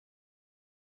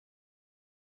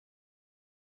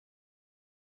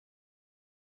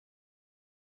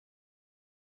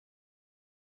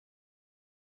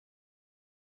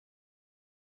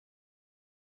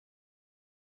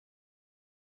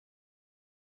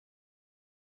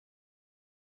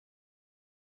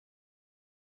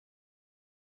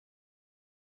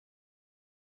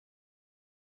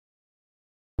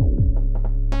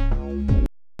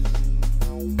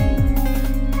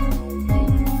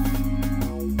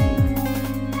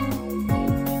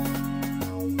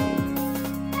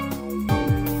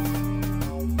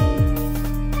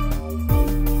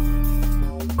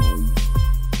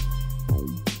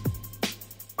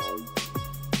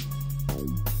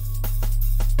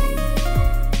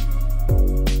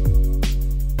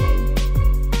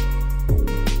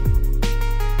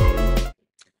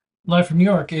Live from New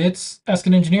York, it's Ask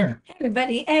an Engineer. Hey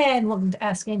everybody, and welcome to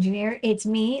Ask Engineer. It's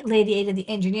me, Lady Ada the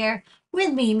Engineer,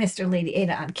 with me, Mr. Lady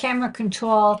Ada on camera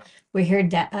control. We're here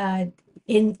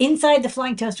inside the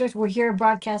Flying Toasters. We're here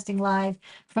broadcasting live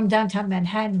from downtown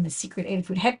Manhattan in the secret Ada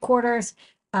Food headquarters,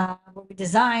 where we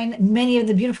design many of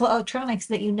the beautiful electronics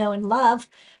that you know and love.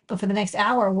 But for the next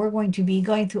hour, we're going to be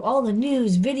going through all the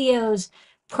news, videos,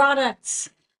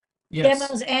 products, Yes.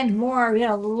 demos, and more. We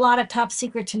got a lot of top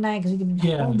secret tonight because we've been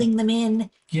Yeah. holding them in.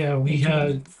 Yeah, we Making them.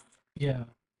 had, yeah,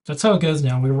 that's how it goes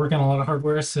now. We're working on a lot of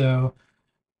hardware, so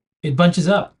it bunches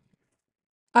up.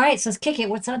 All right, so let's kick it.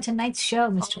 What's on tonight's show,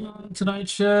 Mr. On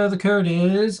tonight's show, the code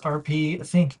is RP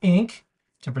Think Inc.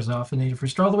 10% off and native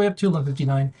first all the way up to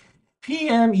 11:59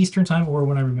 p.m. Eastern Time, or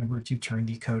when I remember to turn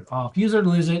the code off. Use it or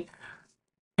lose it.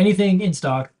 Anything in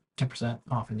stock, 10%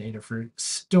 off in the Adafruit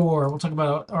store. We'll talk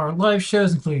about our live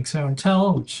shows, including Show and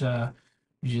Tell, which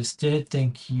we just did.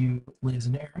 Thank you, Liz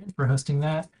and Aaron, for hosting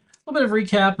that. A little bit of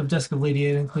recap of Desk of Lady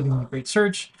Ada, including the Great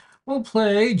Search. We'll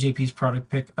play JP's product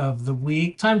pick of the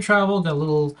week. Time travel, got a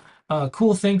little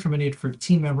cool thing from an Adafruit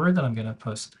team member that I'm going to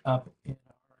post up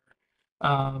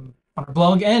on our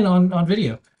blog and on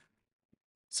video.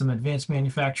 Some advanced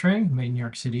manufacturing, made in New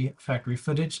York City factory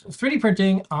footage, 3D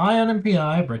printing, Ion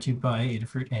MPI, brought to you by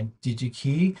Adafruit and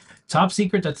DigiKey. Top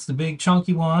secret, that's the big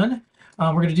chunky one.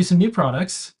 We're going to do some new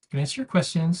products. Going to answer your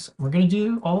questions. We're going to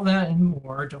do all that and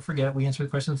more. Don't forget, we answer the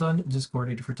questions on Discord,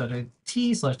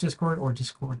 adafruit.it/Discord or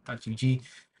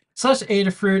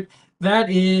discord.gg/Adafruit. That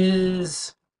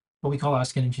is what we call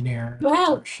Ask an Engineer. That's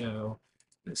Wow. our show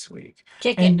this week.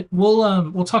 Kick it. And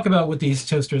we'll talk about what these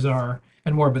toasters are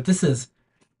and more, but this is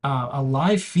a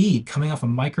live feed coming off a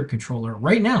microcontroller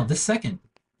right now, this second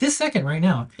right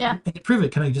now. Yeah. And to prove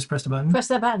it, can I just press the button? Press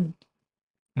that button.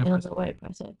 And It'll press go away.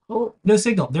 Press it. Oh, no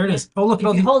signal. There it is. Oh, look at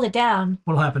all if you the. hold it down,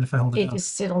 What'll happen if I hold it down?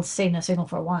 it'll say no signal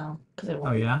for a while because it Oh,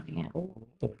 won't. yeah? Yeah.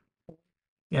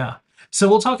 Yeah. So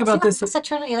we'll talk about this. That's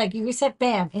turn like you reset,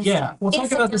 bam. Yeah, we'll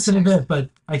talk about this in a bit, but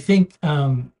I think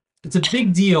it's a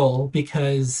big deal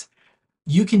because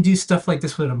you can do stuff like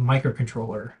this with a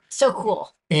microcontroller. So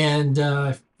cool. And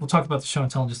we'll talk about the show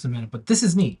and tell in just a minute, but this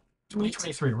is neat.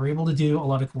 2023, we're able to do a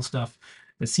lot of cool stuff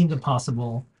that seemed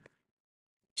impossible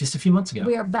just a few months ago.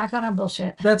 We are back on our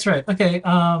bullshit. That's right. Okay,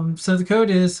 so the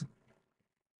code is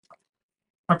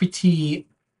RPT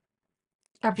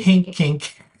Hink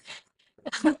Kink.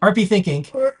 RP Thinking.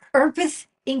 Urpus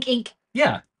Inc.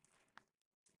 Yeah.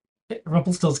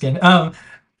 Rumpelstiltskin.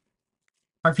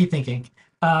 RP Thinking.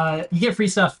 You get free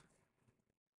stuff.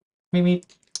 Maybe.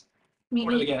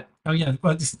 What do we get? Oh yeah,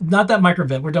 well, it's not that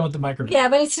microbit. We're done with the microbit. Yeah,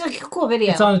 but it's like a cool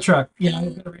video. It's on a truck. Yeah,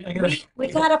 we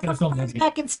got a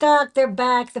back in stock. They're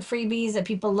back. The freebies that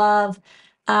people love.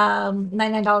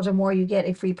 $99 or more, you get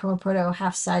a free Perma Proto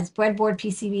half-size breadboard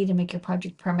PCB to make your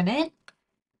project permanent.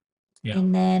 Yeah.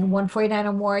 And then $149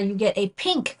 or more, you get a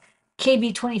pink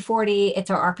KB2040. It's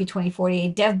our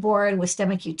RP2040 dev board with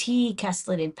STEMMA QT,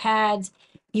 castellated pads,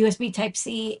 USB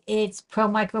Type-C. It's Pro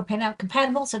Micro Pinout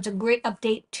compatible, so it's a great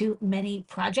update to many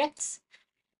projects.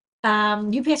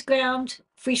 UPS ground,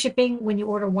 free shipping when you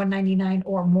order $199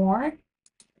 or more.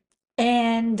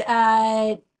 And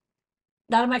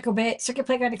not a microbit, Circuit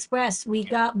Playground Express. We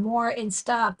got more in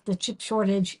stock. The chip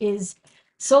shortage is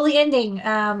slowly ending.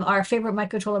 Our favorite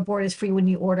microcontroller board is free when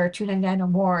you order $299 or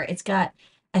more. It's got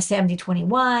a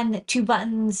SAMD21, 2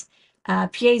 buttons,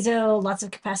 piezo, lots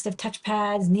of capacitive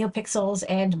touchpads, NeoPixels,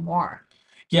 and more.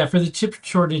 Yeah, for the chip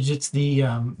shortage, it's the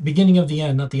beginning of the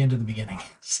end, not the end of the beginning.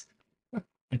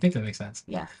 I think that makes sense.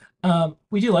 Yeah.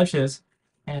 We do live shows,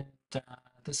 and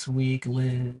this week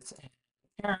Liz and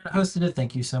Aaron hosted it.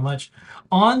 Thank you so much.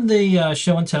 On the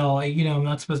show and tell, I'm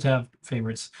not supposed to have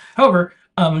favorites. However,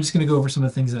 I'm just going to go over some of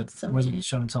the things that wasn't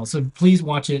show and tell. So please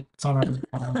watch it. It's on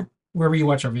our wherever you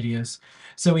watch our videos.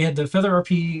 So we had the Feather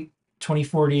RP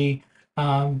 2040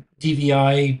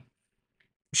 DVI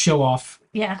show off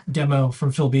demo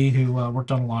from Phil B, who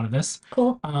worked on a lot of this.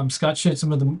 Cool. Scott showed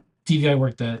some of the DVI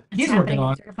work that he's working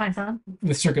on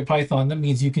with CircuitPython. That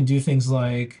means you can do things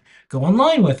like go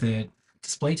online with it,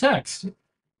 display text.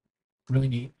 Really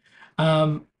neat.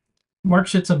 Mark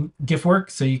showed some GIF work,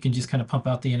 so you can just kind of pump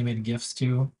out the animated GIFs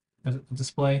to a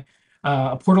display.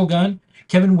 A portal gun.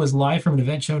 Kevin was live from an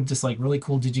event showing this like really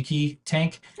cool DigiKey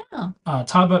tank. Oh.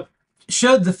 Taba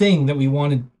showed the thing that we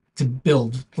wanted to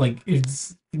build. Like,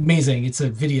 it's amazing. It's a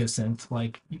video synth,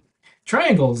 like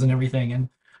triangles and everything. And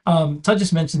Todd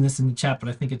just mentioned this in the chat, but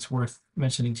I think it's worth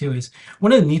mentioning too, is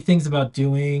one of the neat things about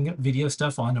doing video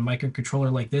stuff on a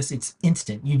microcontroller like this, it's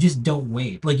instant. You just don't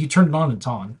wait. Like, you turn it on, it's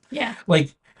on. Yeah.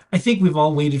 Like, I think we've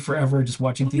all waited forever just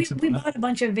watching We, things. we bought a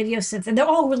bunch of video sets, and they're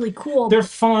all really cool. They're They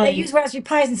fun. use Raspberry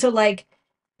Pis, and so like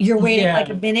you're waiting like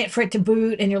a Yeah. minute for it to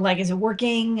boot, and you're like, is it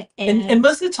working? And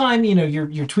most of the time,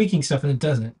 you're tweaking stuff and it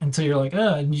doesn't. And so you're like,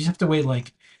 and you just have to wait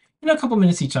like, a couple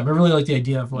minutes each time. I really like the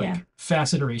idea of like Yeah.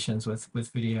 fast iterations with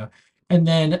video. And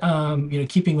then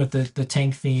keeping with the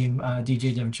tank theme,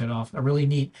 DJ Devin showed off a really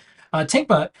neat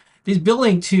TankBot is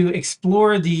building to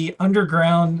explore the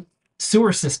underground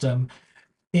sewer system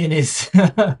in his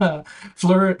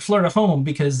Florida home,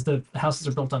 because the houses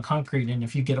are built on concrete, and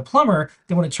if you get a plumber,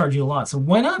 they want to charge you a lot. So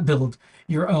why not build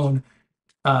your own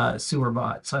sewer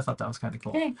bot? So I thought that was kind of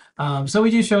cool. Okay. So we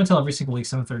do show until every single week,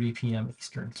 7:30 p.m.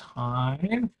 Eastern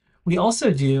time. We also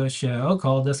do a show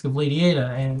called Desk of Lady Ada,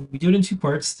 and we do it in 2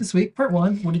 parts this week. Part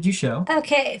 1, what did you show?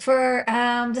 Okay, for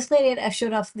this lady, I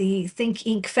showed off the Think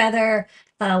Ink Feather,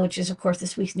 which is of course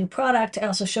this week's new product. I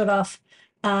also showed off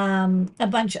a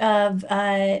bunch of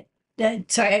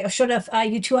sorry, I showed off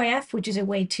U2IF, which is a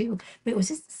way to wait. Was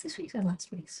this week's or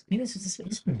last week's? Maybe this was this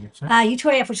week's.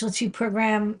 U2IF, which lets you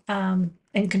program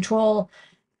and control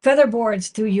feather boards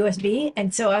through USB.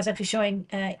 And so I was actually showing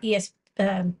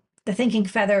the Thinking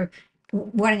Feather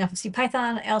running off of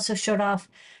CPython. I also showed off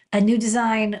a new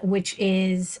design, which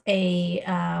is a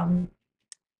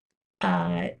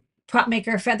prop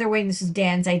maker featherweight. This is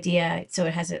Dan's idea. So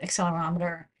it has an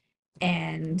accelerometer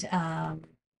and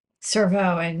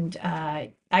servo and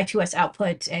I2S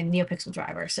output and NeoPixel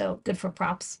driver. So good for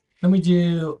props. Then we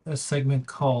do a segment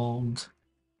called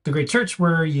The Great Search,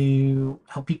 where you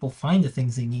help people find the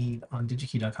things they need on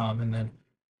digikey.com. And then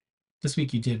this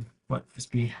week you did what,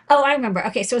 USB? Oh, I remember.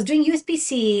 Okay, so I was doing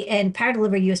USB-C and power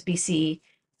delivery USB-C,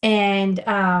 and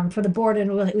for the board,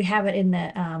 and we have it in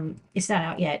the it's not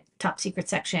out yet, top secret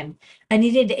section. I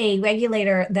needed a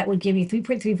regulator that would give me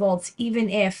 3.3 volts, even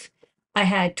if I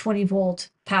had 20-volt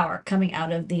power coming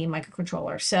out of the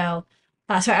microcontroller. So,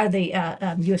 sorry, out of the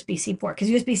USB-C port, because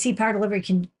USB-C power delivery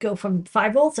can go from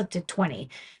 5 volts up to 20,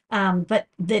 but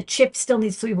the chip still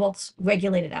needs 3 volts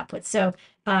regulated output. So.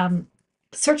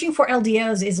 Searching for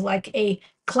LDOs is like a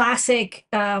classic,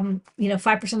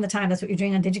 5% of the time that's what you're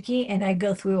doing on DigiKey. And I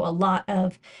go through a lot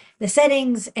of the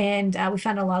settings, and we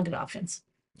found a lot of good options.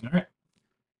 All right.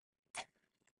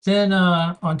 Then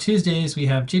on Tuesdays, we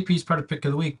have JP's product pick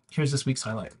of the week. Here's this week's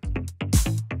highlight.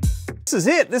 This is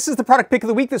it. This is the product pick of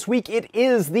the week this week. It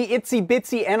is the Itsy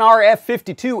Bitsy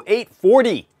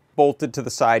NRF52840. Bolted to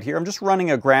the side here. I'm just running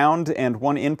a ground and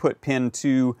 1 input pin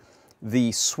to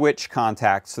the switch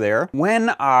contacts there.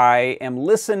 When I am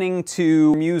listening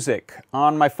to music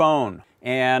on my phone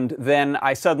and then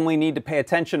I suddenly need to pay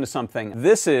attention to something,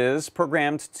 this is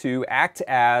programmed to act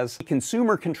as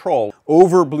consumer control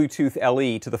over Bluetooth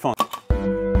LE to the phone.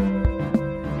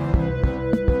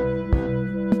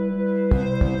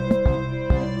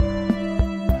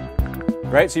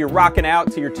 Right, so you're rocking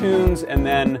out to your tunes and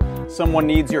then someone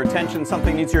needs your attention,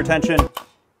 something needs your attention.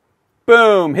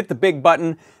 Boom, hit the big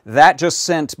button. That just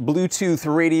sent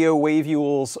Bluetooth radio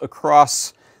wavules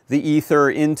across the ether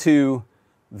into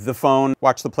the phone.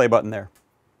 Watch the play button there.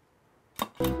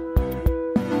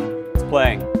 It's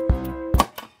playing.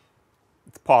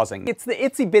 It's pausing. It's the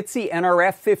Itsy Bitsy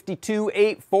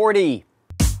NRF52840.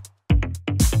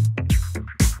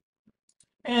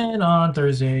 And on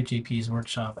Thursday, JP's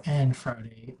workshop, and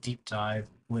Friday, deep dive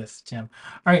with Tim.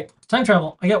 All right, time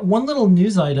travel. I got one little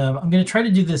news item. I'm going to try to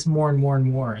do this more and more and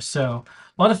more. So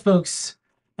a lot of folks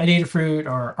at Adafruit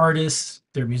are artists,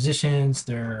 they're musicians,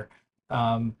 they're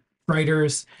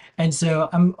writers. And so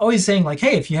I'm always saying like,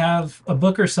 hey, if you have a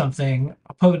book or something,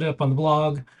 I'll put it up on the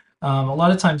blog. A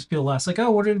lot of times people ask like,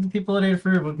 oh, what are the people at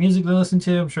Adafruit, what music they listen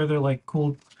to? I'm sure they're like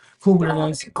cool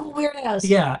weirdos. Oh, cool weirdos.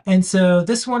 Yeah, and so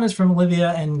this one is from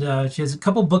Olivia, and she has a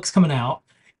couple books coming out,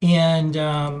 and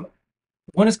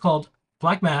one is called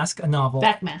Black Mask, a novel.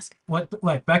 Backmask.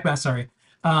 Black Mask, sorry,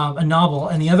 a novel,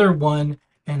 and the other one,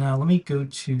 and let me go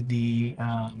to the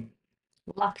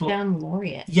Lockdown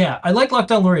Laureate. Yeah, I like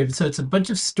Lockdown Laureate. So it's a bunch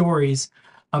of stories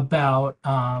about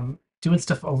doing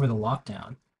stuff over the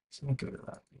lockdown. So let me go to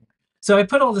that. So I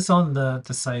put all this on the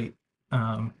site.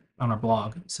 On our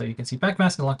blog, so you can see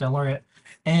Backmask and Lockdown Laureate.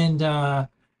 And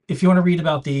if you want to read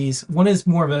about these, one is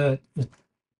more of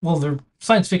they're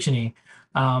science fiction-y,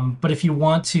 but if you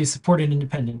want to support an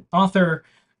independent author,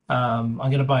 I'm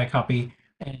going to buy a copy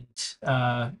and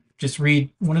just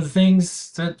read one of the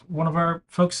things that one of our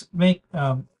folks make.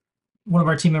 One of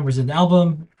our team members did an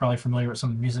album, you're probably familiar with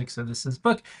some of the music, so this is a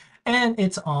book, and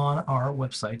it's on our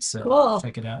website, so cool.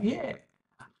 Check it out. Yeah.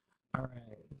 All right.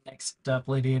 Next up,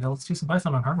 Lady Ada, let's do some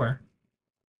Python on hardware.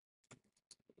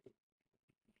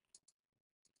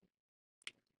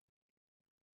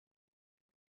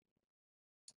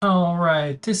 All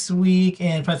right, this week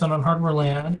in Python on Hardware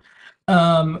Land,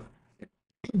 um,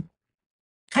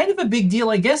 kind of a big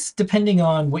deal, I guess, depending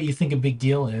on what you think a big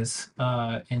deal is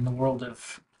in the world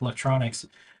of electronics.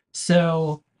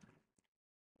 So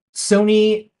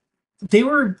Sony, they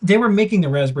were making the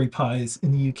Raspberry Pis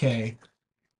in the UK,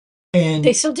 and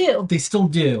They still do. they still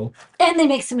do. And they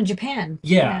make some in Japan.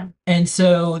 Yeah. And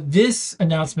so this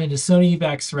announcement is Sony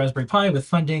backs Raspberry Pi with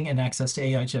funding and access to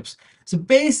AI chips. So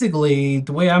basically,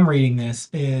 the way I'm reading this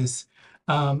is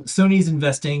Sony's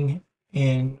investing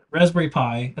in Raspberry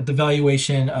Pi at the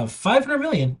valuation of 500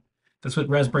 million. That's what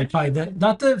Raspberry Pi,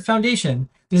 not the foundation.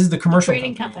 This is the commercial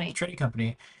trading company. trading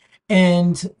company.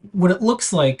 And what it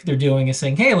looks like they're doing is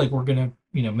saying, hey, like we're gonna,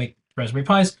 make Raspberry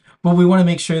Pis, but we want to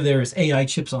make sure there's AI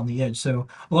chips on the edge. So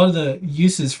a lot of the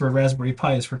uses for Raspberry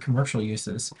Pi is for commercial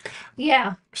uses.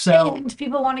 Yeah. So And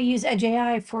people want to use Edge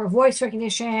AI for voice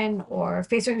recognition or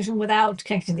face recognition without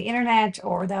connecting to the internet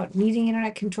or without needing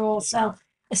internet control. So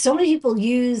many people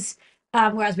use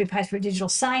Raspberry Pis for digital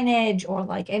signage or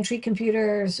like entry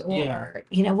computers or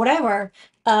whatever.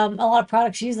 A lot of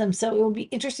products use them. So it will be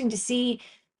interesting to see.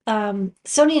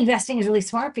 Sony investing is really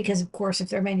smart because, of course, if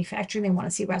they're manufacturing, they want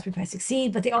to see Raspberry Pi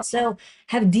succeed. But they also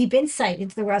have deep insight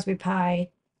into the Raspberry Pi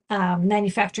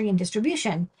manufacturing and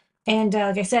distribution. And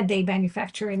like I said, they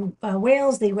manufacture in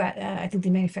Wales. I think they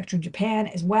manufacture in Japan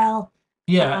as well.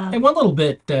 yeah, and one little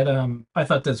bit that I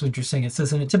thought that's interesting. It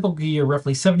says in a typical year,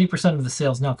 roughly 70% of the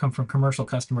sales now come from commercial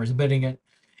customers embedding it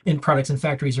in products in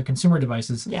factories or consumer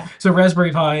devices. Yeah. So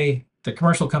Raspberry Pi, the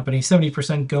commercial company,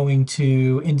 70% going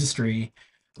to industry.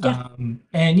 Yeah.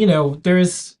 And there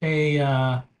is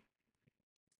a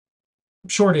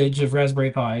shortage of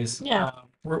Raspberry Pis. Yeah.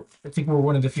 I think we're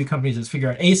one of the few companies that's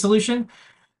figured out a solution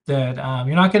that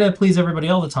you're not going to please everybody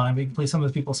all the time, but you can please some of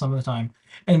the people some of the time.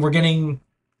 And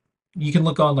you can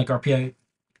look on like RPI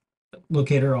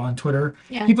Locator on Twitter.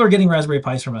 Yeah. People are getting Raspberry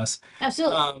Pis from us.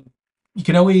 Absolutely. You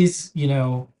can always,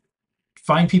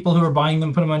 find people who are buying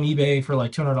them, put them on eBay for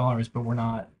like $200, but we're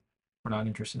not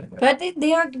interested in it. But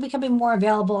they are becoming more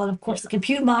available, and of course, the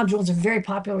compute modules are very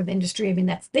popular with industry. I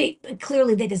mean, they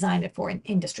clearly designed it for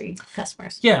industry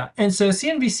customers. Yeah, and so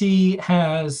CNBC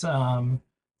has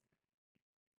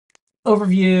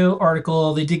overview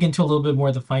article. They dig into a little bit more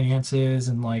of the finances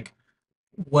and like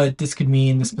what this could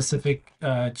mean, the specific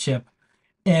chip,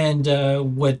 and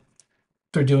what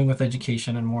they're doing with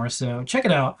education and more. So check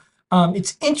it out.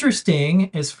 It's interesting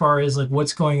as far as like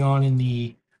what's going on in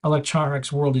the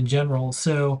electronics world in general.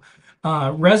 So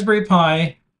Raspberry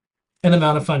Pi, an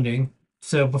amount of funding.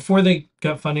 So before they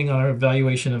got funding on a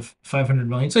valuation of 500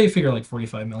 million, so you figure like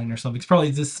 45 million or something. It's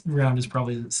probably this round is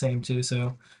probably the same too.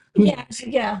 So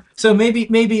Yeah. so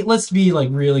maybe let's be like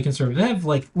really conservative.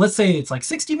 Like let's say it's like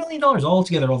 $60 million all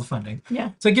together, all the funding.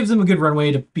 Yeah. So it gives them a good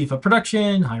runway to beef up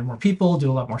production, hire more people,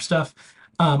 do a lot more stuff.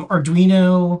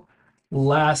 Arduino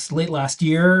late last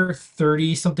year,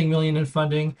 30 something million in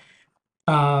funding.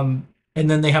 And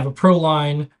then they have a pro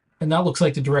line, and that looks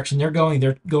like the direction they're going.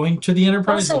 They're going to the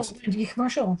enterprise. Also,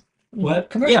 commercial. What?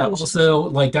 Commercial. Yeah. Also,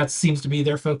 like that seems to be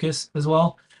their focus as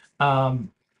well. And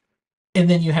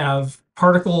then you have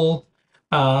Particle.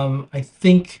 I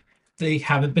think they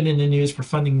haven't been in the news for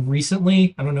funding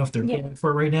recently. I don't know if they're going for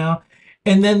it right now.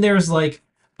 And then there's like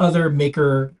other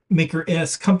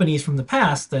maker-esque companies from the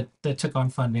past that took on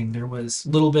funding. There was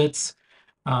Little Bits,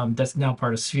 that's now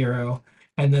part of Sphero,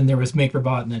 and then there was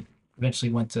MakerBot, and that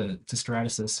eventually went to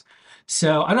Stratasys.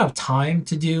 So I don't have time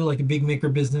to do like a big maker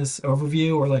business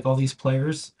overview or like all these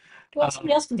players. Well,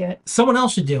 somebody else can do it. Someone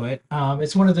else should do it.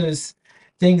 It's one of those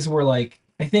things where like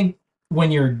I think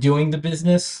when you're doing the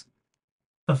business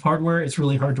of hardware, it's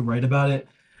really hard to write about it.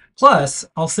 Plus,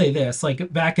 I'll say this,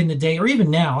 like back in the day, or even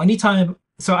now, anytime,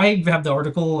 so I have the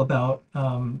article about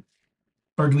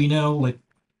Arduino like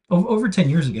over 10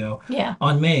 years ago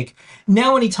on Make.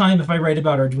 Now, anytime if I write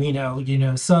about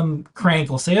Arduino, some crank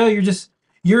will say, oh,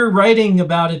 you're writing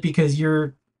about it because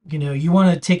you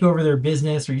want to take over their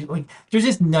business, or there's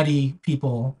just nutty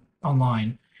people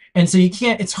online. And so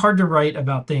it's hard to write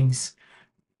about things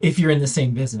if you're in the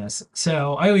same business.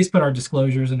 So I always put our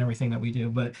disclosures and everything that we do,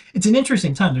 but it's an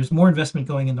interesting time. There's more investment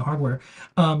going into hardware.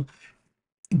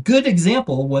 Good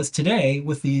example was today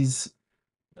with these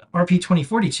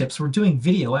RP2040 chips. We're doing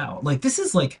video out. Like this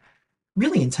is like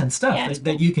really intense stuff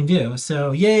that you can do.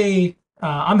 So yay.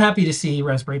 I'm happy to see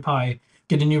Raspberry Pi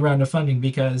get a new round of funding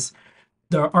because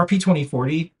the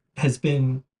RP2040 has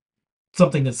been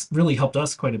something that's really helped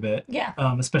us quite a bit. Yeah.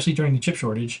 Especially during the chip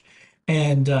shortage.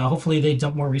 And hopefully they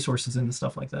dump more resources into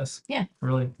stuff like this. Yeah.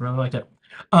 Really, really like it.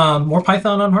 More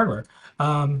Python on hardware.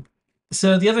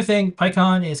 So the other thing,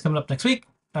 PyCon is coming up next week.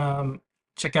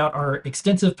 check out our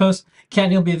extensive posts.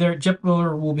 Kattni will be there.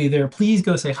 Jetboiler will be there. Please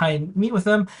go say hi and meet with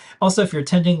them. Also, if you're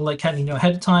attending, let Kattni know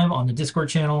ahead of time on the Discord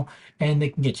channel, and they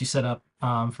can get you set up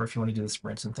for if you want to do the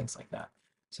sprints and things like that.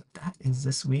 So that is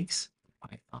this week's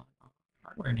Python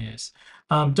hardware news.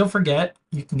 Don't forget,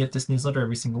 you can get this newsletter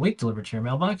every single week delivered to your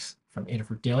mailbox from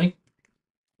Adafruit Daily.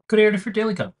 Go to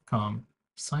adafruitdaily.com.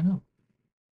 Sign up.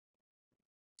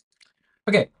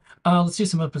 Okay, let's do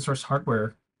some open source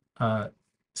hardware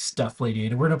stuff, Lady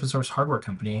Ada. We're an open source hardware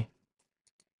company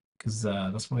because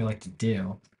that's what we like to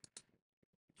do.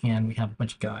 And we have a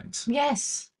bunch of guides,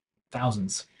 Yes.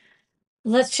 thousands.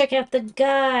 Let's check out the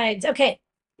guides. Okay.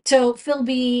 So Phil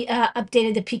B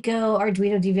updated the Pico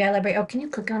Arduino DVI library. Oh, can you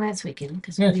click on it so we can?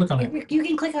 Because Yeah, click on it. You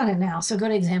can click on it now. So go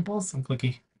to examples Some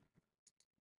clicky.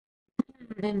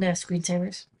 and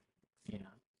screensavers. Yeah.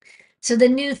 So the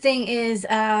new thing is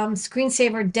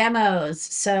screensaver demos.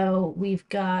 So we've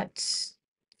got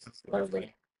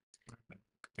lovely.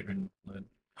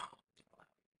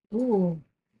 Ooh.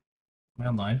 Am I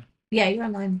online? Yeah, you're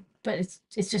online, but it's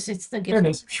the There it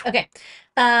is. Okay.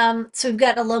 So we've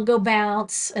got a logo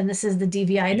bounce, and this is the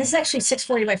DVI, and this is actually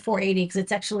 640 by 480 because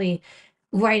it's actually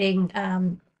writing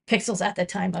pixels at the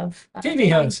time of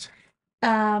TV host.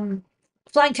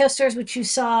 Flying toasters, which you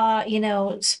saw,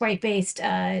 sprite-based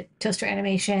toaster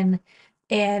animation,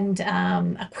 and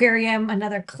aquarium,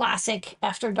 another classic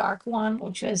After Dark one,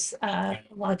 which was a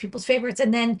lot of people's favorites,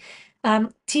 and then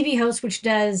TV host, which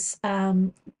does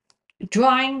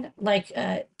drawing, like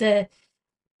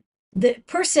the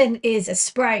person is a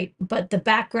sprite, but the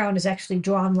background is actually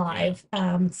drawn live.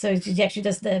 So he actually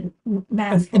does the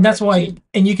math. And that's why,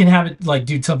 and you can have it like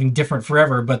do something different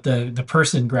forever, but the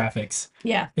person graphics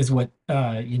is what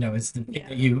is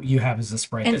you have as a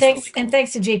sprite. And That's thanks really cool. and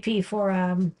thanks to JP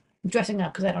for dressing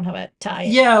up because I don't have a tie.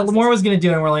 Yeah, Lamore was gonna do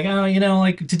it, and we're like, oh,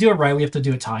 like to do it right, we have to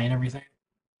do a tie and everything.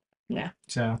 Yeah.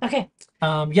 So okay.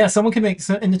 Yeah, someone can make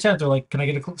in the chat. They're like, "Can I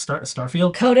get a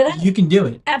Starfield?" Code it up. You can do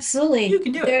it. Absolutely. You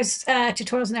can do it. There's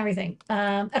tutorials and everything.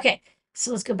 Okay,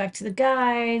 so let's go back to the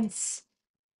guides.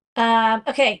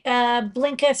 Okay,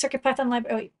 Blinka CircuitPython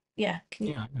library. Yeah.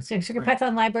 So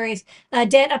CircuitPython libraries.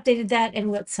 Dan updated that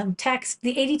and with some text.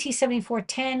 The ADT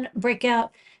 7410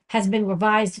 breakout has been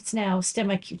revised. It's now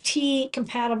STEMMA QT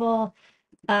compatible.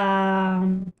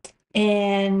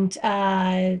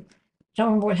 Don't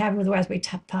remember what happened with the Raspberry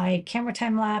Pi camera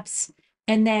time lapse.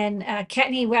 And then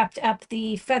Kattni wrapped up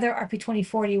the Feather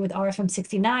RP2040 with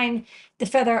RFM69. The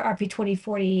Feather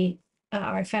RP2040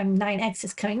 RFM 9X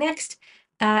is coming next.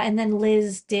 And then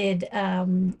Liz did a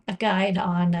guide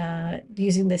on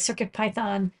using the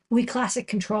CircuitPython Wii Classic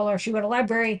controller. She wrote a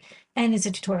library and is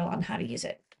a tutorial on how to use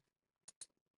it.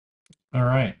 All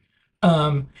right.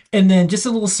 And then just a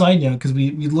little side note, because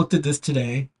we looked at this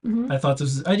today. Mhm. I thought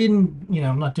I didn't,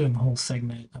 I'm not doing a whole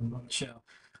segment on the show,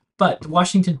 but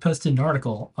Washington posted an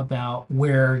article about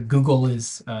where Google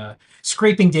is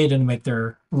scraping data to make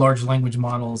their large language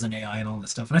models and AI and all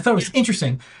this stuff. And I thought it was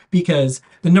interesting because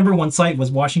the #1 site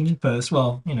was Washington Post.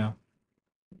 Well,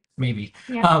 maybe.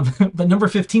 Yeah. But number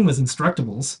 15 was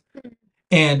Instructables.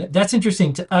 And that's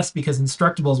interesting to us because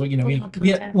Instructables,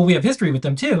 we have history with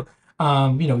them too.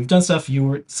 We've done stuff.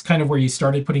 It's kind of where you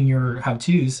started putting your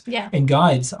how-tos and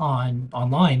guides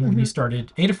online when you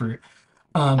started Adafruit.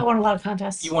 I won a lot of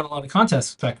contests. You won a lot of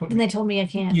contests. In fact, and they told me I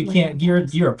can't. You can't.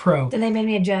 You're a pro. Then they made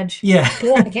me a judge. Yeah.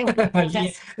 I can't win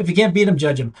contests. If you can't beat them,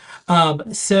 judge them.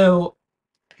 So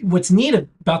what's neat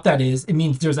about that is it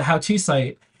means there's a how-to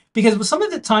site, because some of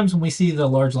the times when we see the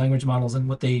large language models and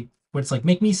what it's like,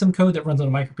 make me some code that runs on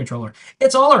a microcontroller.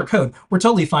 It's all our code. We're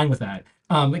totally fine with that.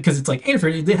 Because it's like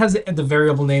Adafruit, it has the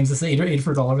variable names. It's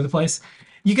Adafruit all over the place.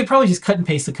 You could probably just cut and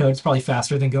paste the code. It's probably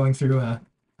faster than going through a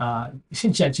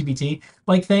ChatGPT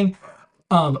like thing.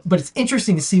 But it's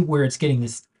interesting to see where it's getting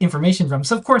this information from.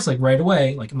 So of course, like right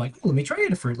away, like I'm like, let me try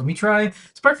Adafruit. Let me try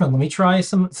SparkFun. Let me try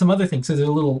some other things. So there's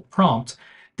a little prompt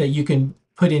that you can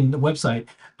put in the website.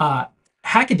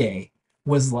 Hackaday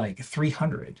was like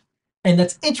 300. And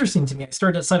that's interesting to me. I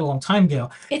started that site a long time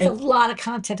ago. It's a lot of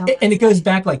content on and it goes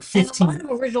back like 15. And a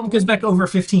lot of original. It goes back over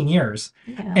 15 years.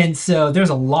 Yeah. And so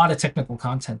there's a lot of technical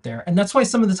content there. And that's why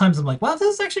some of the times I'm like, wow,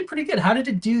 this is actually pretty good. How did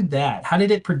it do that? How did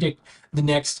it predict the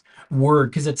next word?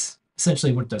 Because it's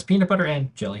essentially what it does, peanut butter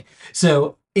and jelly.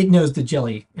 So it knows the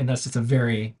jelly. And that's just a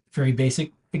very, very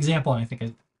basic example. And I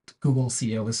think Google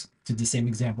CEO did the same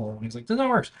example when he was like, this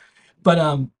works.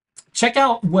 But check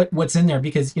out what's in there,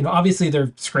 because obviously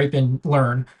they're scraping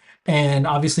learn, and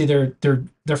obviously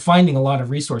they're finding a lot of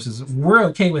resources. We're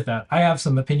okay with that. I have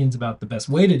some opinions about the best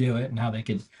way to do it and how they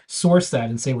could source that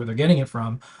and say where they're getting it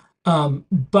from.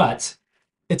 But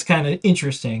it's kind of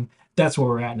interesting that's where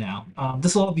we're at now.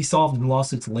 This will all be solved in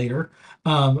lawsuits later.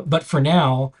 But for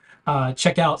now,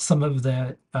 check out some of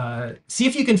the, see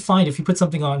if you can find, if you put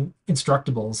something on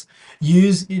Instructables,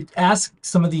 ask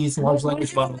some of these large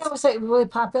language models. That was like really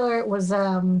popular. It was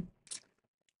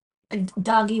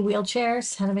doggy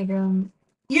wheelchairs, how to make your own.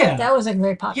 Yeah. That was like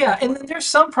very popular. Yeah, and then there's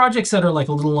some projects that are like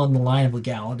a little on the line of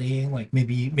legality. Like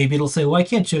maybe it'll say, "Well, I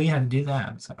can't show you how to do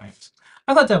that." So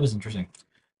I thought that was interesting.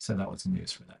 So that was the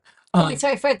news for that. Wait,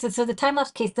 sorry, Fred. So the time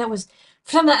lapse case, that was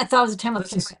for some I thought it was a time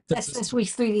lapse. That's is- this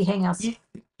week's 3D Hangouts.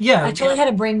 Yeah, I totally had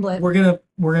a brain blip. we're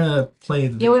gonna play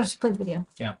the Yeah, we're gonna play the video.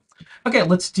 Okay,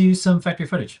 let's do some factory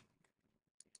footage.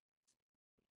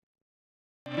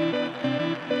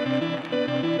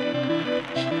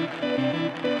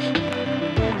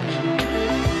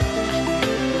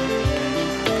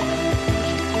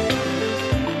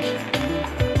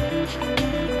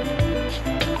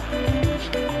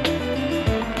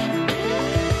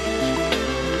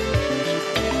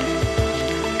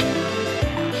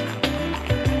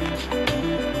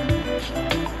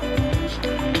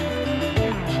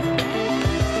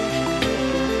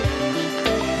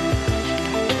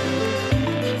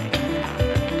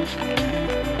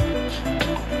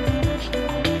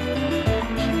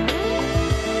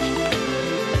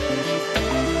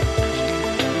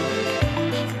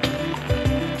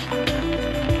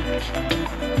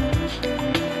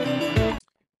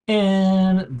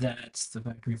 And that's the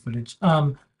factory footage.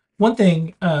 One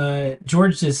thing,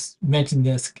 George just mentioned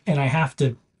this, and I have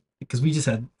to, because we just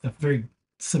had a very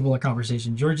similar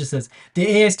conversation. George just says, the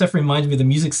AI stuff reminds me of the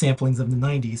music samplings of the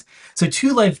 90s. So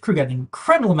Two Live Crew got an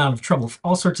incredible amount of trouble for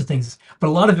all sorts of things, but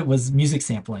a lot of it was music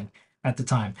sampling at the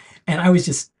time. And I was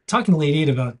just talking to Lady 8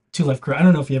 about Two Live Crew. I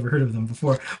don't know if you ever heard of them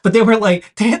before, but they were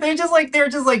like, they're just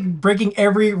like breaking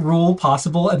every rule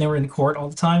possible, and they were in court all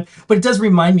the time. But it does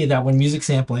remind me of that when music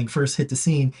sampling first hit the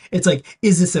scene. It's like,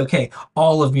 is this okay?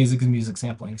 All of music is music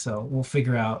sampling, so we'll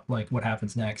figure out like what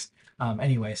happens next.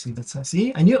 Anyway,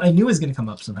 see, I knew it was gonna come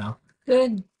up somehow.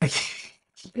 Good.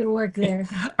 Good work there.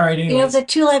 All right, anyways. You know, the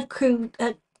Two Live Crew.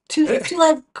 Two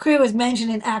Live Crew is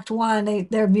mentioned in Act 1.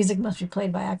 Their music must be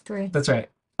played by Act 3. That's right.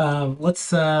 Let's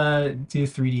do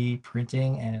 3D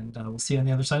printing, and we'll see you on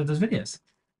the other side of those videos.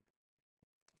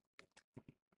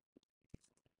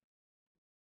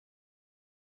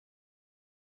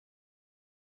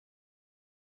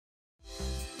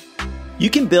 You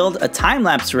can build a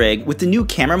time-lapse rig with the new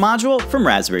camera module from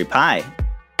Raspberry Pi.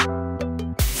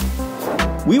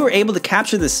 We were able to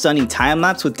capture this stunning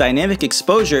time-lapse with dynamic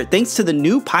exposure thanks to the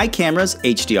new Pi camera's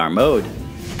HDR mode.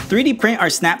 3D print our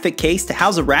SnapFit case to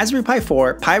house a Raspberry Pi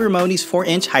 4, Pi Ramones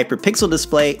 4-inch hyperpixel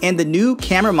display, and the new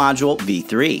camera module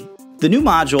V3. The new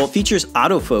module features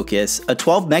autofocus, a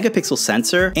 12 megapixel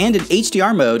sensor, and an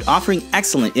HDR mode offering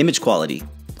excellent image quality.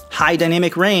 High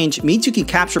dynamic range means you can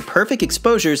capture perfect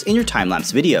exposures in your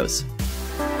time-lapse videos.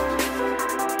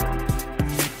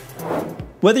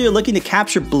 Whether you're looking to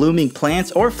capture blooming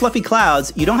plants or fluffy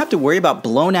clouds, you don't have to worry about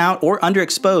blown out or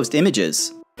underexposed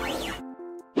images.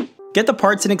 Get the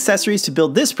parts and accessories to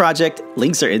build this project,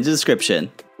 links are in the description.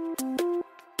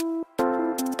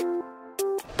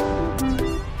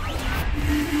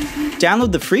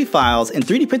 Download the free files and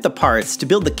 3D print the parts to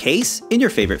build the case in your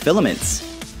favorite filaments.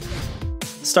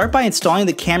 Start by installing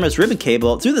the camera's ribbon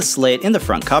cable through the slit in the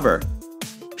front cover.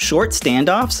 Short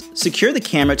standoffs secure the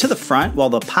camera to the front while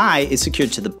the Pi is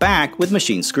secured to the back with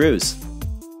machine screws.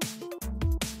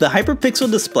 The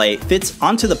hyperpixel display fits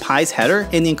onto the Pi's header,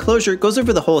 and the enclosure goes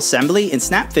over the whole assembly and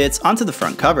snap fits onto the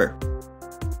front cover.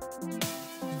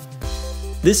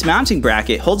 This mounting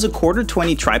bracket holds a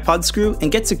 1/4-20 tripod screw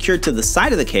and gets secured to the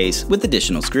side of the case with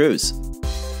additional screws.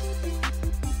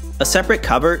 A separate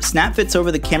cover snap fits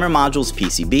over the camera module's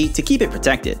PCB to keep it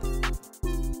protected.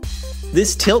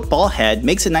 This tilt ball head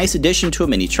makes a nice addition to a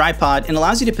mini tripod and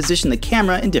allows you to position the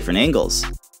camera in different angles.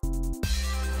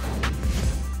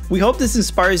 We hope this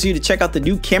inspires you to check out the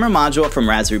new camera module from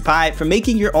Raspberry Pi for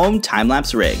making your own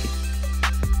time-lapse rig.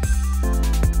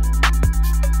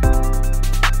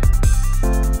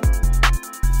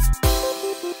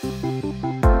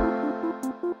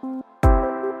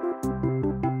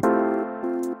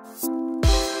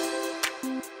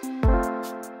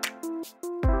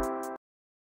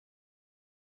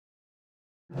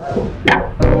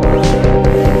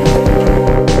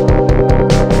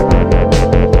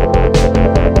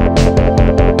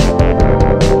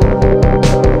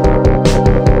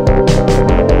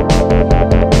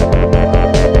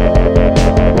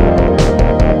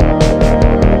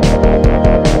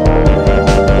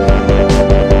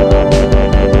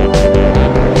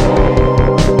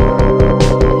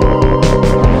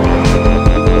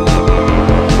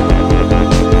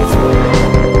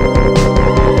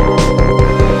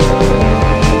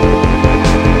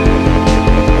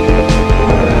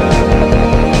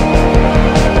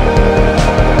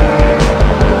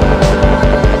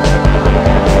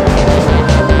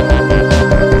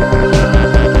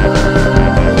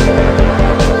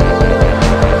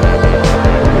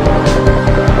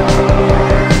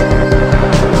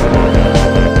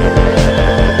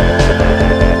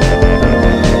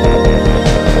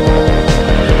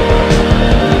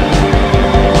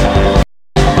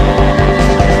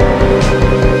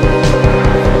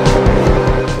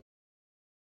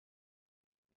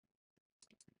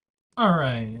 All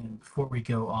right. And before we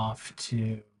go off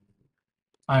to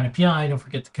INPI, don't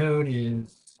forget the code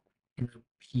is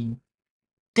P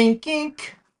Think Inc.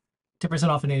 10%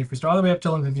 off a native free store all the way up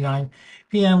till 11:59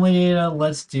 p.m. Lady Ada,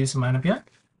 let's do some INPI.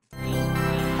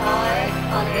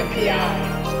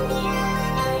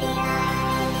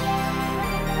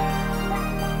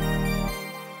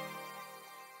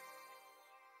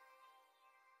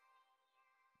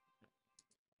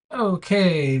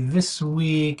 Okay, this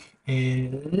week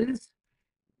is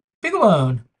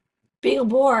BeagleBone.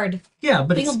 Beagleboard. Yeah,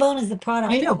 but it's Beaglebone is the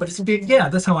product. I know, but it's big. Yeah,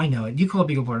 that's how I know it. You call it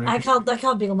BeagleBoard. I Right? call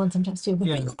Beaglebone sometimes too, but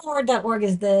Yeah. beagleboard.org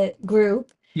is the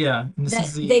group Yeah, and this that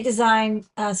is the they design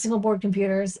single board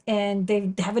computers, and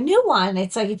they have a new one.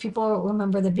 It's like, if people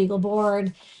remember the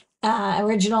Beagleboard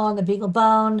original and the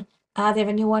Beaglebone, they have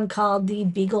a new one called the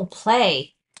Beagle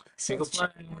Play. So Beagle Play.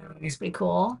 it's pretty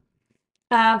cool.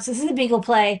 So this is the Beagle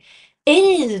Play. It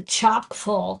is chock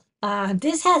full.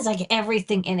 This has like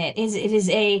everything in it. It is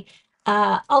a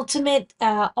ultimate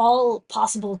all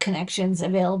possible connections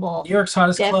available. New York's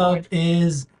hottest Dev club board.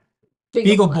 is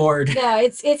Beagle BeagleBoard. No,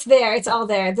 it's there. It's all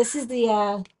there. This is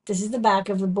the back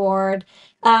of the board.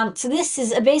 So this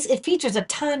is a base. It features a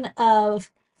ton of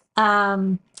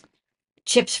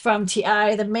chips from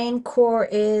TI. The main core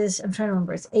is, I'm trying to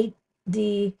remember. It's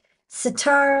the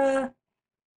Satara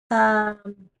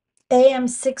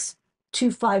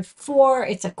AM6254.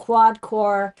 It's a quad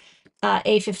core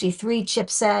A53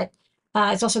 chipset.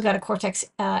 It's also got a Cortex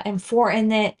M4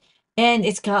 in it, and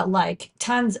it's got like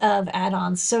tons of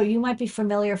add-ons. So you might be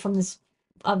familiar from this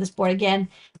board again.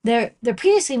 The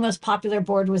previously most popular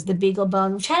board was the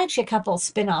BeagleBone, which had actually a couple of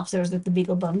spin-offs. There was the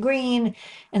BeagleBone Green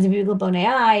and the BeagleBone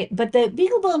AI, but the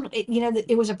BeagleBone,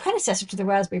 it was a predecessor to the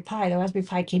Raspberry Pi. The Raspberry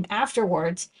Pi came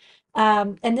afterwards.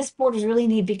 And this board was really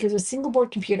neat because it was a single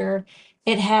board computer.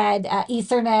 It had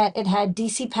Ethernet, it had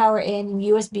DC power in, and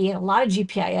USB, and a lot of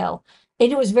GPIO.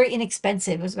 And it was very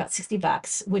inexpensive. It was about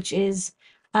 $60, which is,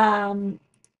 at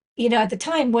the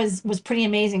time was pretty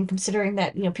amazing, considering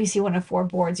that PC 104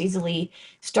 boards easily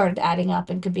started adding up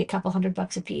and could be a couple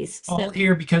 $100 a piece. All So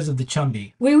here because of the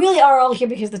Chumby. we really are all here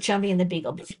because of the Chumby and the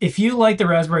Beagle. If you like the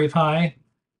Raspberry Pi,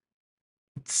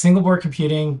 single board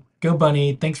computing, go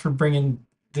Bunny. Thanks for bringing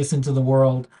this into the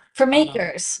world. For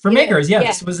makers. For makers, yeah.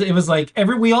 Yeah. It was like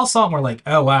we all saw it and we're like,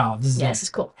 oh wow, this is Yeah, it. this is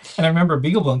cool. And I remember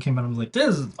BeagleBone came out and I was like,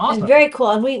 this is awesome. It's very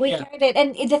cool. And we Yeah. carried it.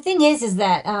 And the thing is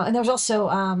that, and there's also,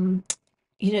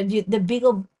 the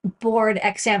Beagle Board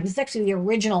XM. This is actually the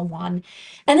original one.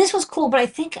 And this was cool, but I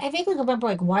vaguely remember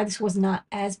like why this was not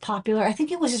as popular. I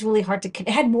think it was just really hard to, it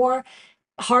had more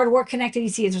hardware connected. You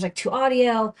see, there's like 2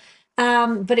 audio.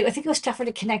 But I think it was tougher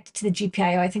to connect to the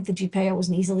GPIO. I think the GPIO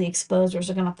wasn't easily exposed, or was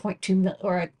like on a 0.2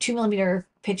 or a 2 millimeter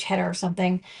pitch header or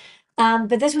something.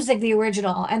 But this was like the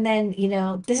original, and then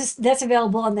that's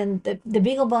available, and then the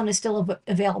BeagleBone is still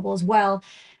available as well.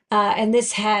 And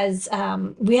this has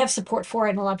we have support for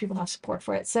it, and a lot of people have support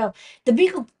for it. So the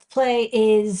Beagle Play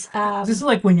is This is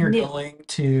like when you're new.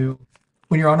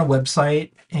 when you're on a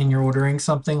website and you're ordering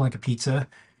something like a pizza,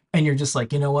 and you're just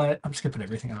like, you know what? I'm just gonna put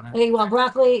everything on it. Okay, you want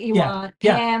broccoli, you Yeah, want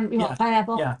yeah, ham, you want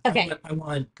pineapple. Yeah. Okay. I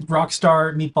want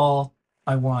Rockstar meatball.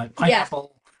 I want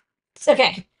pineapple.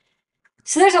 Okay.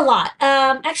 So there's a lot.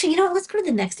 Actually, let's go to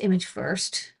the next image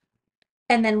first,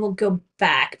 and then we'll go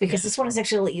back because this one is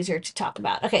actually a little easier to talk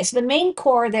about. Okay, so the main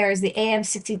core there is the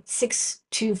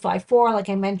AM6254. Like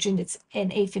I mentioned, it's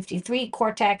an A53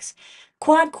 Cortex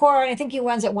quad core, and I think it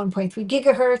runs at 1.3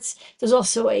 gigahertz. There's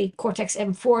also a Cortex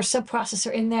M4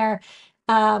 subprocessor in there.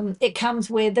 It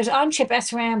comes with, there's on-chip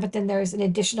SRAM, but then there's an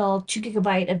additional 2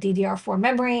 gigabyte of DDR4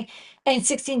 memory and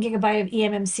 16 gigabyte of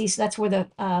eMMC. So that's where the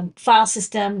file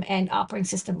system and operating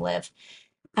system live.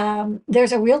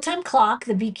 There's a real-time clock,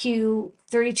 the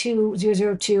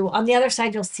BQ32002. On the other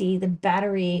side, you'll see the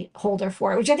battery holder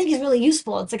for it, which I think is really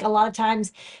useful. It's like a lot of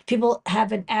times people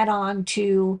have an add-on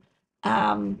to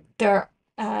their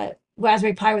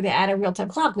Raspberry Pi where they add a real-time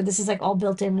clock, but this is like all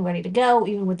built in and ready to go,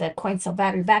 even with the coin cell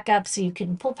battery backup, so you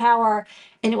can pull power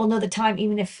and it will know the time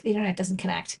even if the internet doesn't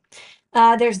connect.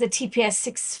 There's the TPS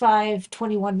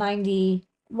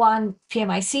 652191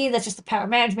 PMIC. That's just the power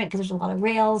management because there's a lot of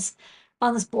rails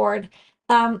on this board.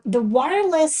 The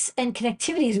wireless and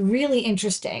connectivity is really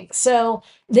interesting. So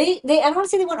they I don't want to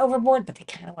say they went overboard, but they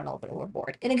kind of went a little bit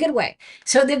overboard in a good way.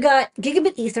 So they've got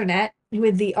gigabit Ethernet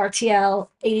with the RTL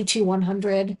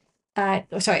 82100,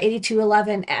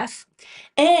 8211F,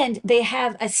 and they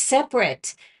have a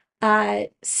separate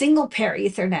single pair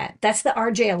Ethernet. That's the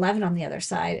RJ11 on the other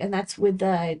side, and that's with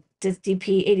the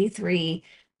DP83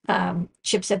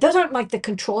 chipset. Those aren't like the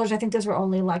controllers. I think those were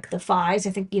only like the PHYs.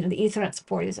 I think the Ethernet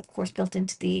support is of course built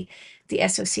into the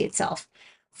SoC itself.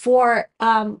 For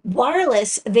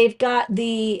wireless, they've got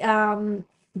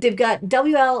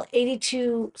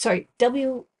WL82, sorry,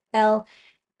 WL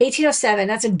 1807.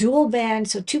 That's a dual band,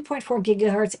 so 2.4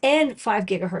 gigahertz and 5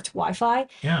 gigahertz Wi-Fi.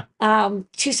 Yeah.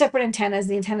 Two separate antennas.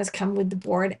 The antennas come with the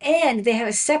board, and they have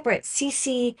a separate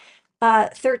CC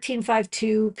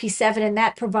 1352 P7, and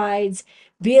that provides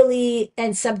BLE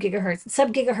and sub gigahertz.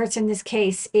 Sub gigahertz in this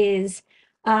case is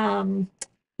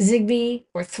Zigbee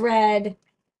or Thread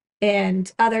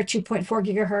and other 2.4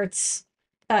 gigahertz.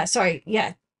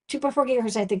 2.4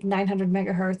 gigahertz, I think 900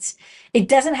 megahertz. It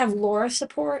doesn't have LoRa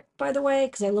support, by the way,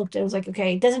 because I looked, it was like,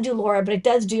 okay, it doesn't do LoRa, but it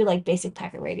does do like basic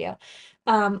packet radio.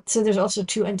 So there's also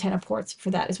 2 antenna ports for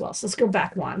that as well. So let's go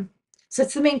back one. So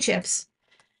it's the main chips.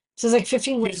 So there's like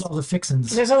 15 Here's all the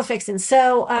fixins. There's all the fixins.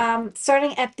 So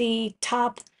starting at the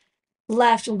top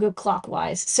left, we'll go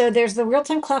clockwise. So there's the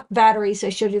real-time clock battery. So I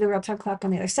showed you the real-time clock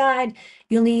on the other side.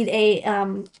 You'll need a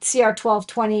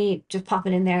CR1220, just pop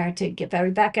it in there to get battery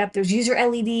backup. There's user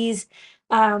LEDs.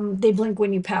 They blink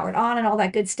when you power it on and all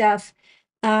that good stuff.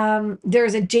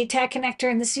 There's a JTAG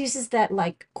connector, and this uses that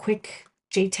like quick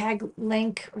JTAG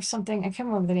link or something. I can't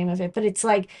remember the name of it, but it's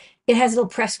like it has little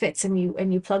press fits and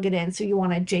you plug it in. So you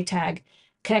want a JTAG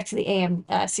connect to the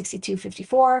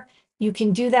AM6254. You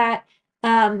can do that.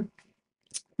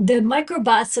 The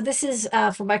microbus, so this is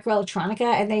for microelectronica,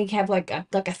 and they have like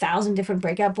 1,000 different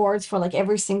breakout boards for like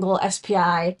every single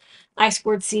SPI,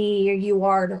 I2C or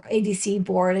UART or ADC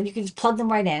board, and you can just plug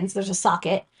them right in. So there's a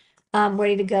socket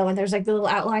ready to go, and there's like the little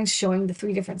outlines showing the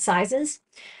 3 different sizes.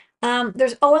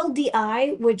 There's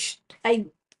OLDI, which I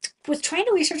was trying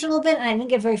to research a little bit, and I didn't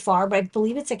get very far, but I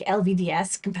believe it's like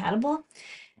LVDS compatible.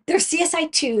 There's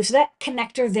CSI2, so that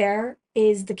connector there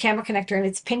is the camera connector, and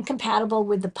it's pin compatible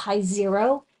with the Pi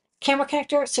Zero camera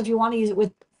connector. So if you want to use it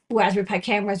with Raspberry Pi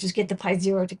cameras, just get the Pi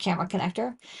Zero to camera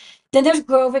connector. Then there's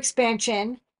Grove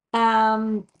expansion,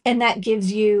 and that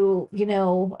gives you,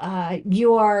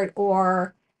 UART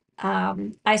or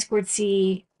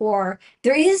I2C, or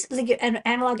there is like an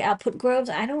analog output Groves.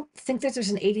 I don't think that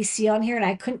there's an ADC on here, and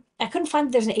I couldn't find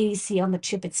that there's an ADC on the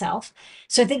chip itself.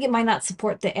 So I think it might not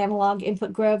support the analog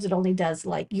input Groves. It only does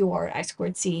like UART,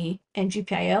 I2C, and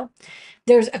GPIO.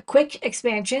 There's a quick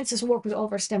expansion. So this will work with all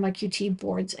of our STEMMA QT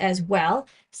boards as well.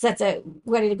 So that's a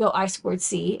ready to go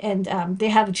I2C, and they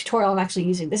have a tutorial on actually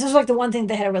using this. Is like the one thing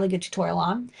they had a really good tutorial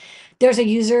on. There's a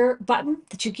user button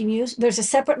that you can use. There's a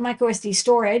separate microSD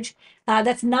storage.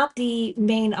 That's not the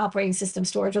main operating system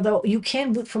storage, although you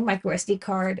can boot from microSD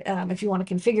card if you want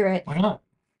to configure it. Why not?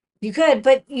 You could,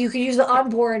 but you could use the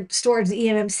onboard storage, the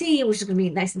eMMC, which is going to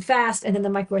be nice and fast, and then the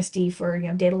microSD for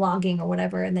data logging or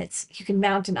whatever, and you can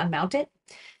mount and unmount it.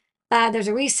 There's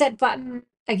a reset button.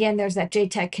 Again, there's that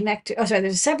JTAG connector. Oh, sorry,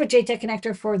 there's a separate JTAG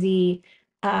connector for the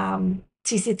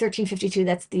CC1352.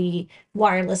 That's the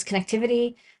wireless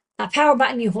connectivity. Power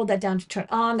button, you hold that down to turn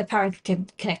on the power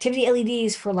connectivity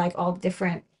LEDs for like all the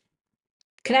different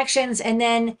connections. And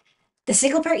then the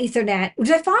single pair Ethernet, which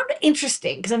I found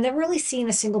interesting because I've never really seen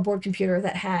a single board computer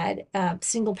that had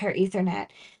single pair Ethernet.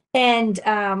 And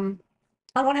on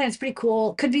one hand, it's pretty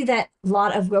cool. Could be that a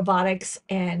lot of robotics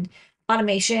and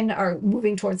automation are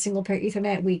moving towards single pair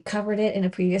Ethernet. We covered it in a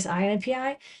previous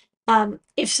INPI.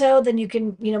 If so, then you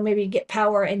can, maybe get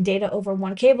power and data over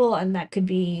one cable, and that could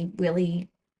be really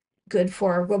good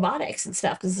for robotics and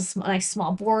stuff because it's a nice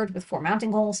small board with 4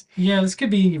 mounting holes. Yeah, this could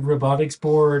be robotics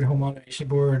board, home automation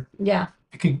board. Yeah.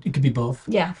 It could be both.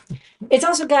 Yeah. It's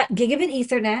also got gigabit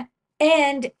Ethernet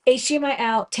and HDMI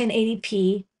out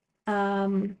 1080p.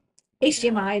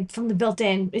 HDMI from the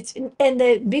built-in. And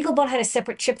the BeagleBone had a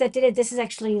separate chip that did it. This is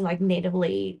actually like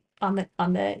natively on the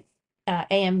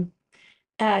AM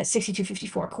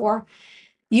 6254 core.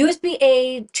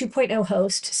 USB-A 2.0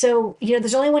 host. So,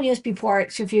 there's only one USB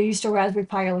port. So if you're used to a Raspberry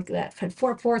Pi or like that had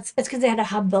 4 ports, it's because they had a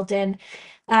hub built in.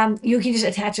 You can just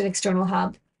attach an external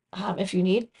hub if you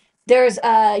need. There's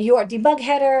a UART debug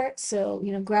header. So,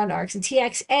 ground RX and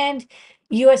TX, and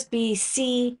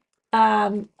USB-C.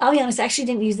 I'll be honest, I actually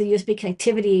didn't use the USB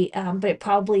connectivity, but it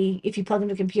probably, if you plug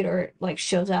into a computer, like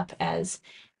shows up as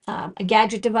a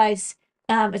gadget device.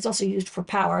 It's also used for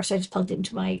power. So I just plugged it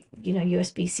into my,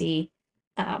 USB-C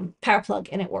power plug,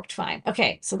 and it worked fine.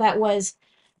 Okay, so that was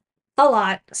a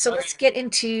lot. So let's get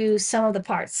into some of the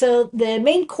parts. So the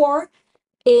main core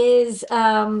is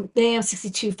the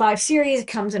AM62 5 series. It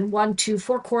comes in 1, 2,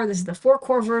 4 core. This is the 4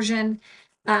 core version.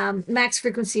 Max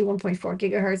frequency 1.4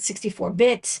 gigahertz, 64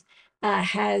 bit.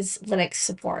 Has Linux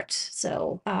support.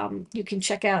 So you can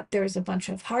check out, there's a bunch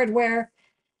of hardware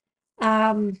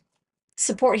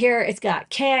support here. It's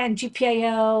got CAN,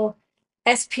 GPIO,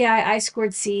 SPI,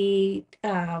 I2C,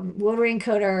 rotary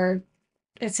encoder,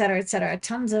 et cetera, et cetera.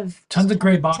 Tons of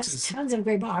gray boxes. Tons of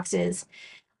gray boxes.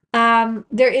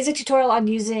 There is a tutorial on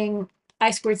using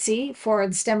I2C for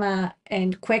the Stemma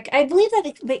and Quick. I believe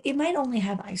that it might only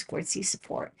have I2C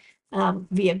support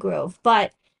via Grove,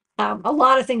 but a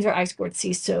lot of things are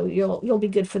I2C, so you'll be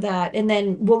good for that. And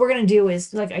then what we're gonna do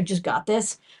is, like, I just got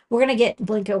this. We're gonna get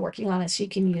Blinko working on it so you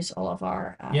can use all of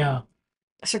our Yeah,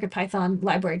 CircuitPython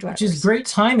library drivers. which is great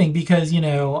timing because,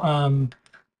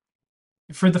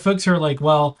 for the folks who are like,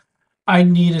 well, I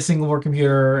need a single board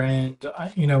computer and,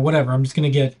 whatever. I'm just going to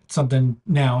get something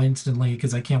now instantly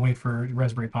because I can't wait for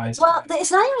Raspberry Pis. Well,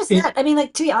 it's not even just that. I mean,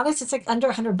 like, to be honest, it's like under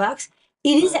 $100.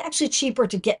 It is actually cheaper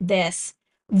to get this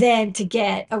than to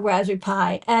get a Raspberry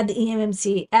Pi, add the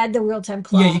eMMC, add the real-time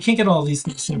clock, Yeah, you can't get all these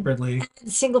things separately. add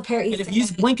the single pair And if you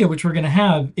use Blinka, which we're going to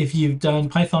have, if you've done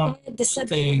Python add the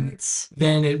thing, subunits.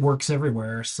 then it works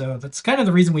everywhere. So that's kind of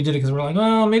the reason we did it, because we're like,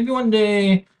 well, maybe one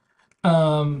day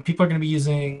people are going to be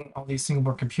using all these single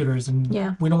board computers, and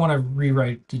Yeah. we don't want to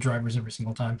rewrite the drivers every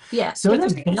single time. Yeah, So so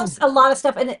it's there's a lot of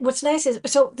stuff, and what's nice is,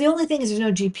 so the only thing is there's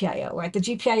no GPIO, right? The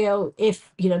GPIO,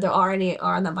 if there are any,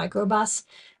 are on the microbus,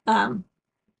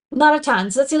 not a ton.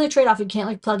 So that's the only trade-off. You can't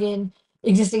like plug in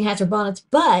existing hats or bonnets,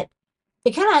 but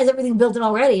it kind of has everything built in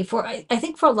already. For I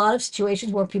think for a lot of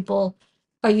situations where people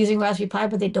are using Raspberry Pi,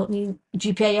 but they don't need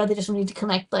GPIO, they just need to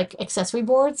connect like accessory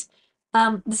boards.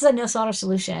 This is a no solder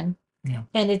solution. Yeah.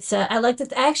 And it's I like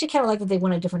that. I actually kind of like that they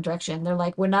went a different direction. They're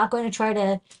like, we're not going to try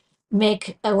to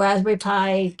make a Raspberry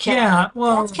Pi killer. Yeah,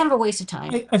 well, that's kind of a waste of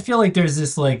time. I feel like there's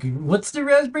this like, what's the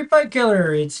Raspberry Pi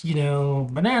killer? It's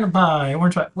banana pie,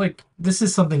 orange pie. Like, this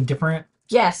is something different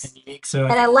Yes, and unique. So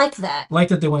and I like that. like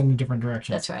that they went in a different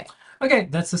direction. That's right. Okay,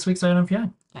 that's this week's item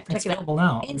MPI. Right, It's check it out. available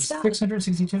now. In There's stock.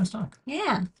 662 in stock.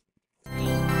 Yeah.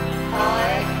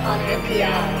 on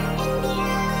MPI.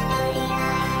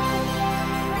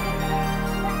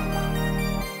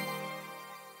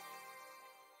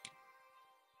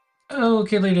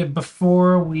 Okay, lady,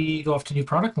 before we go off to new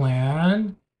product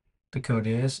land, the code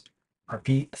is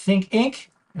RP Think Inc.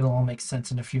 It'll all make sense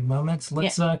in a few moments.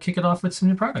 Let's kick it off with some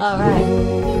new products. All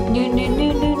right. New, new,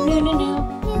 new, new, new, new,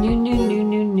 new, new, new, new,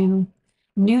 new, new.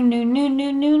 New, new, new,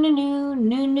 new, new, new, new,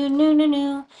 new, new, new, new,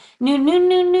 new, new, new,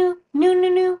 new, new, new, new,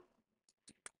 new.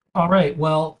 All right.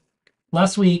 Well,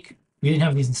 last week we didn't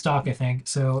have these in stock, I think.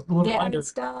 So a little Yeah, reminder. in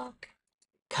stock.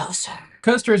 Coaster.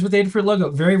 Coasters with Adafruit logo,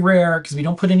 very rare because we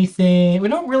don't put anything. We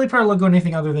don't really put our logo on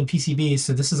anything other than PCBs.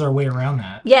 So this is our way around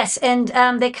that. Yes, and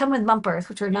they come with bumpers,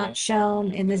 which are not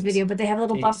shown in this video, but they have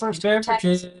little bumpers to protect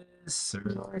Beverages.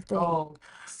 your thing. Oh,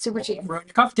 Super cheap. we're on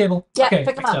your coffee table. Yeah, Okay,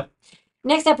 pick 'em next up.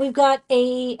 Next up, we've got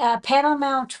a panel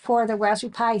mount for the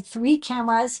Raspberry Pi 3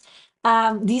 cameras.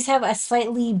 These have a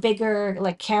slightly bigger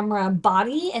like camera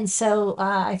body, and so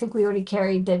I think we already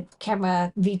carried the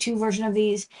camera V2 version of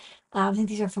these. I think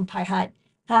these are from Pi Hut,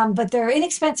 but they're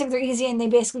inexpensive, they're easy, and they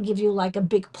basically give you like a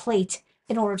big plate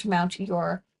in order to mount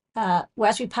your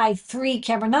Raspberry Pi 3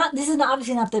 camera. This is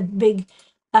obviously not the big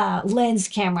lens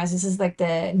cameras. This is like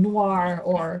the noir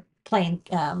or plain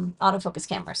autofocus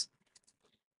cameras.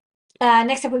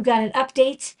 Next up, we've got an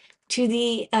update to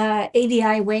the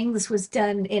ADI wing. This was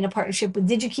done in a partnership with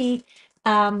DigiKey.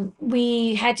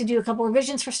 We had to do a couple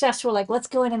revisions for stuff, so we're like, let's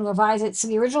go in and revise it. So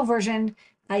the original version,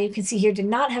 you can see here, did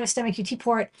not have a Stemma QT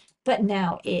port, but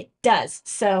now it does.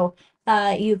 So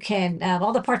you can,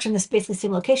 all the parts are in this basically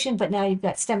same location, but now you've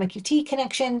got Stemma QT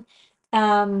connection.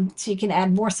 So you can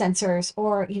add more sensors,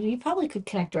 or you probably could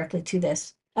connect directly to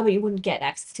this, but you wouldn't get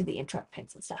access to the interrupt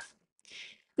pins and stuff.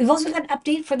 We've also got an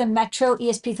update for the Metro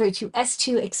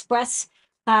ESP32S2 Express.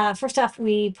 First off,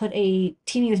 we put a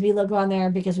Team USB logo on there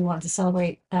because we wanted to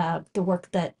celebrate the work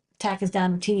that TAC has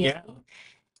done with Team USB. Yeah.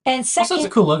 And second, Also, it's a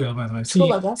cool logo, by the way. Cool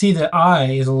logo. See, the I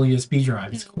is a little USB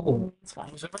drive. It's cool. It's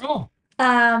fine. Use it for all.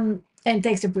 And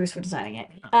thanks to Bruce for designing it.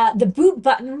 The boot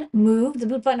button moved. The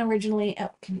boot button originally,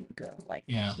 can you go like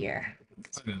here?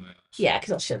 Yeah,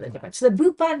 because I'll show the difference. So the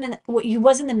boot button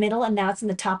was in the middle, and now it's in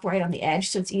the top right on the edge,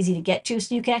 so it's easy to get to.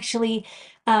 So you can actually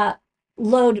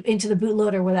load into the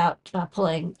bootloader without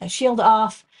pulling a shield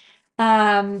off.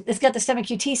 It's got the Stemma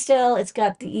QT still. It's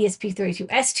got the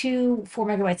ESP32S2, 4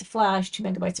 megabytes of flash, 2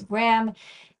 megabytes of RAM.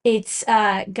 It's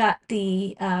got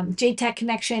the JTAG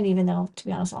connection, even though, to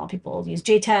be honest, a lot of people use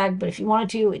JTAG, but if you wanted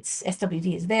to, it's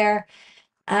SWD is there.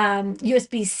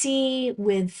 USB-C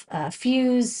with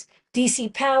fuse,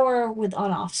 DC power with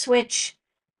on-off switch,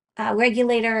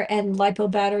 regulator, and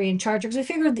LiPo battery and charger. Because we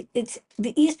figured it's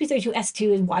the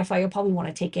ESP32S2 is Wi-Fi. You'll probably want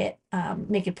to take it,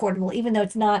 make it portable, even though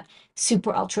it's not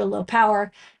super ultra low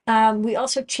power. We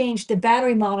also changed the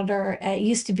battery monitor. It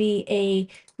used to be a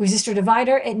resistor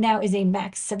divider. It now is a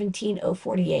Max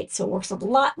 17048. So it works a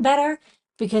lot better.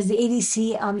 because the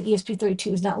ADC on the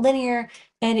ESP32 is not linear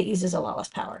and it uses a lot less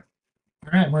power.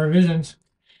 All right, more revisions.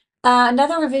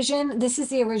 Another revision. This is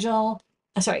the original.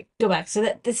 Sorry, go back.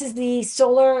 So this is the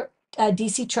solar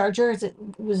DC charger.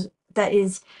 That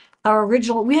is our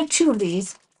original. We have two of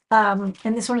these, and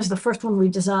this one is the first one we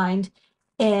designed,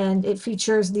 and it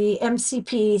features the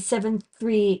MCP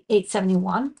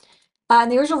 73871.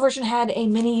 And the original version had a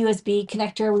mini USB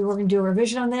connector. We were going to do a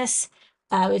revision on this.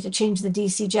 We had to change the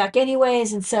DC jack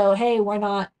anyways, and so hey, why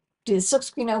not do the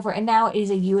silkscreen over? And now it is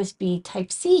a USB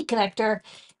Type C connector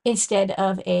instead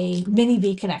of a mini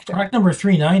B connector. Product number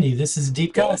 390. This is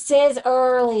deep cut. This is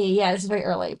early. Yeah, this is very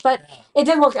early, but it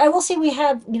did work. I will say we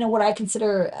have, what I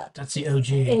consider That's the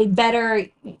OG. a better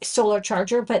solar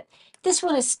charger, but this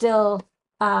one is still,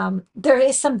 there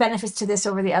is some benefits to this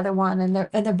over the other one, and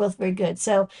they're both very good.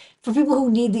 So for people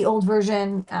who need the old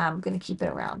version, I'm going to keep it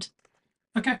around.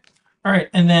 Okay. All right.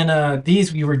 And then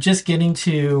these, we were just getting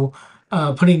to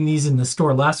putting these in the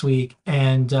store last week,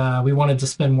 and we wanted to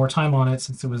spend more time on it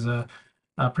since it was a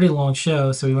pretty long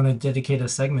show. So we want to dedicate a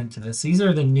segment to this. These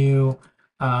are the new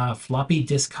floppy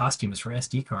disk costumes for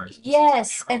SD cards.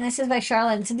 Yes, and this is by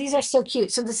Charlotte. So these are so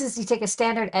cute. So this is, you take a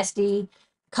standard SD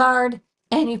card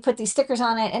and you put these stickers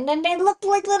on it, and then they look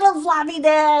like little floppy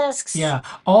disks. Yeah,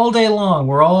 all day long.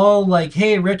 We're all like,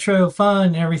 hey, retro fun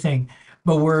and everything,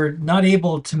 but we're not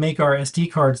able to make our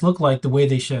SD cards look like the way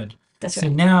they should. That's So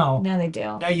right. now Now they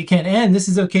do. you can, and this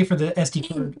is okay for the SD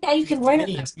card. Yeah, you can write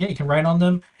it. Yeah, you can write on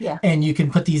them. Yeah. And you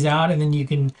can put these out, and then you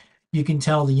can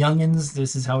tell the youngins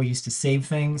this is how we used to save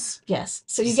things. Yes.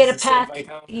 So you This get a is the save pack.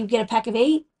 icon. You get a pack of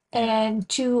 8 and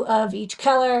 2 of each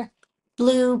color: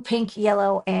 blue, pink,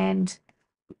 yellow, and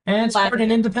And support an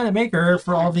lavender. independent maker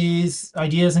for all these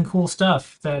ideas and cool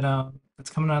stuff that that's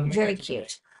coming out of the maker. Very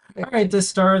cute. Very All right, the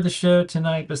star of the show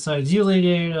tonight, besides you, Lady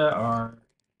Ada, our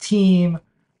team,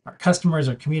 our customers,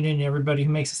 our community, and everybody who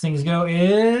makes these things go,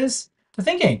 is the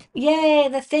Think Ink. Yay,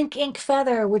 the Think Ink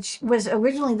Feather, which was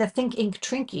originally the Think Ink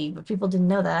Trinky, but people didn't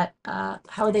know that.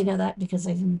 How would they know that? Because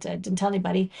I didn't tell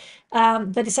anybody.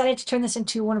 But decided to turn this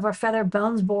into one of our feather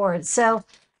bones boards. So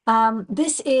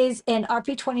this is an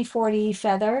RP2040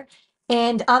 feather.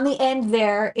 And on the end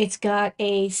there, it's got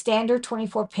a standard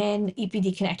 24-pin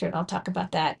EPD connector, and I'll talk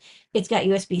about that. It's got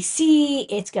USB-C,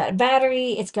 it's got a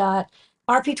battery, it's got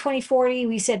RP2040,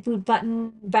 we said boot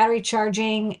button, battery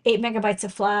charging, 8 megabytes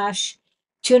of flash,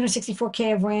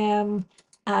 264K of RAM,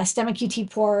 STEMMA QT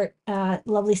port,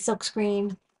 lovely silk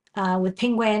screen with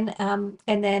Penguin, and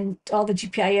then all the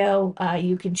GPIO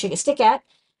you can shake a stick at.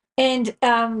 And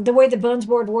the way the Bones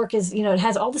board work is, it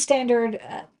has all the standard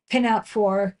pinout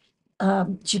for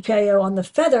GPIO on the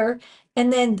feather,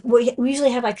 and then we usually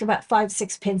have like about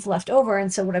 5-6 pins left over.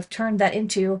 And so what I've turned that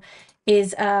into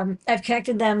is I've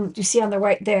connected them. You see on the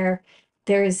right there,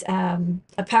 there's a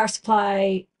power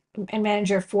supply and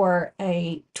manager for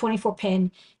a 24-pin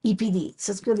EPD.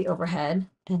 So let's go to the overhead,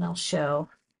 and I'll show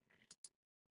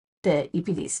the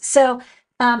EPDs. So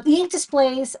e-ink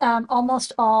displays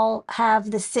almost all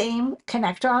have the same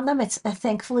connector on them. It's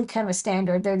thankfully kind of a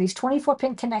standard. They're these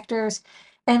 24-pin connectors,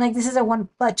 and like this is a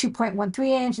 2.13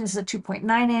 inch, and this is a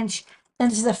 2.9 inch,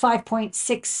 and this is a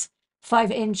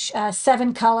 5.65 inch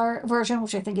 7 color version,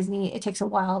 which I think is neat. It takes a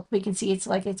while. We can see it's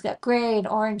got gray and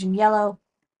orange and yellow.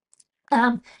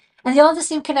 And they all have the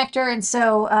same connector, and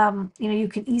so you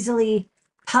can easily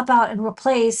pop out and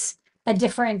replace a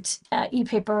different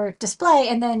e-paper display,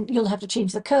 and then you'll have to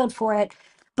change the code for it.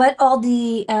 But all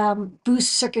the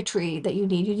boost circuitry that you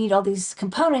need all these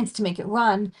components to make it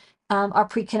run, are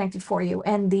pre-connected for you.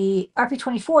 And the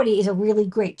RP2040 is a really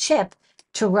great chip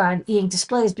to run e-ink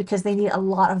displays because they need a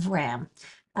lot of RAM.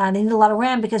 They need a lot of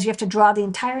RAM because you have to draw the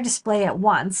entire display at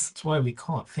once. That's why we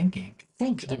call it Think Ink.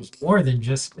 Think There's Ink. more than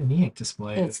just an e-ink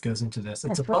display It's- that goes into this.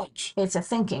 It's a that's right. bunch. It's a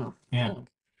thinking. Yeah.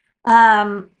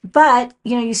 But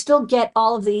you still get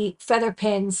all of the feather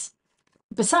pins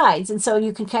besides, and so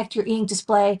you can connect your e-ink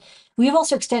display. We have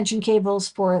also extension cables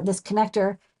for this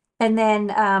connector, and then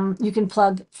you can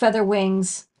plug feather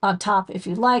wings on top if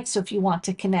you like. So if you want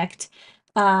to connect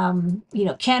CAN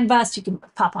bus, you can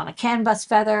pop on a CAN bus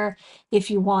feather.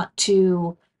 If you want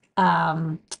to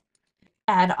add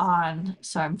on,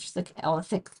 sorry, I'm just looking at all the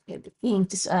thick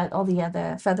ink, all the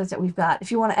other feathers that we've got.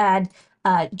 If you want to add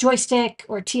joystick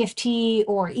or TFT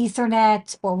or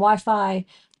Ethernet or Wi-Fi,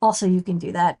 also you can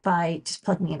do that by just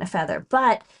plugging in a feather.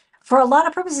 But for a lot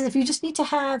of purposes, if you just need to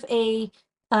have a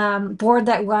board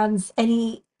that runs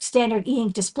any standard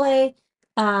e-ink display,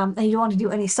 and you don't want to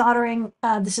do any soldering,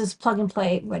 this is plug and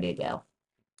play, ready to go.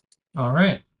 All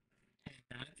right.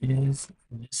 That is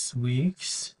this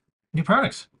week's new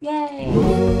products. Yay! New,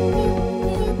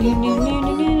 new, new,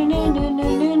 new, new, new,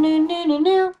 new, new, new, new, new,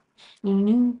 new,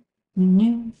 new,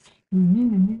 new,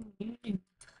 new, new.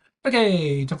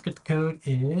 Okay, don't forget the code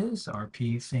is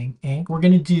RP Think Inc. We're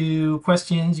going to do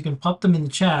questions. You can pop them in the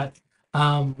chat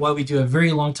while we do a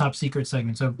very long top secret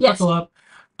segment. So Yes. buckle up.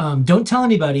 Don't tell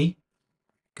anybody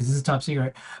because this is top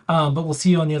secret. But we'll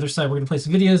see you on the other side. We're going to play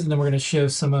some videos and then we're going to show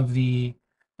some of the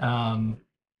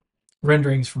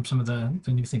renderings from some of the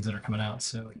new things that are coming out.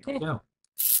 So here we go.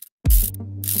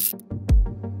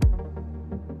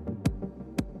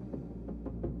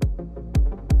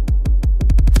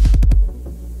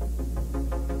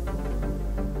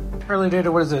 Early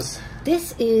data, what is this?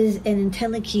 This is an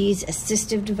IntelliKeys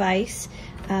assistive device,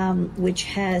 which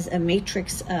has a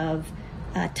matrix of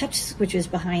touch switches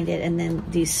behind it, and then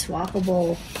these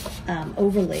swappable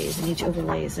overlays, and each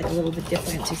overlay is like a little bit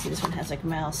different. So you see this one has like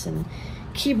mouse and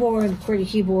keyboard, QWERTY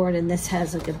keyboard, and this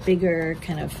has like a bigger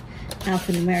kind of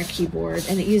alphanumeric keyboard,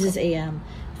 and it uses a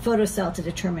photocell to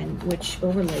determine which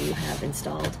overlay you have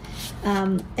installed.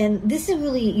 And this is a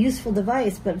really useful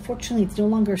device, but unfortunately it's no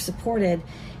longer supported,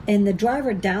 and the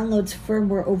driver downloads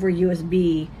firmware over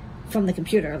USB from the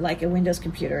computer, like a Windows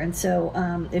computer. And so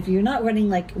if you're not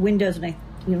running like Windows, maybe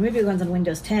it runs on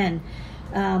Windows 10,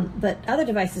 but other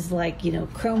devices like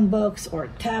Chromebooks or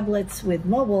tablets with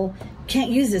mobile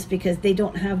can't use this because they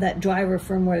don't have that driver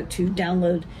firmware to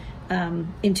download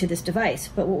into this device.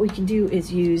 But what we can do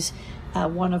is use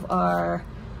one of our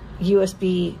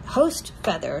USB host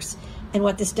feathers, and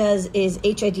what this does is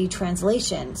HID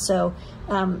translation. So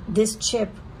this chip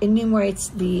enumerates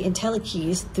the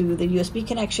IntelliKeys through the USB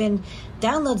connection,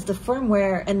 downloads the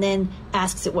firmware, and then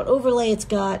asks it what overlay it's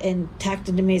got, and Tact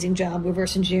did an amazing job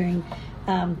reverse engineering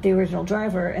the original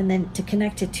driver. And then to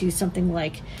connect it to something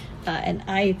like an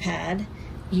iPad,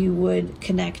 you would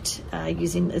connect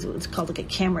using what's called like a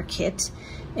camera kit.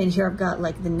 And here I've got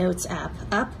like the Notes app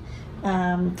up.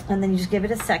 And then you just give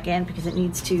it a second because it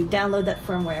needs to download that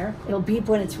firmware. It'll beep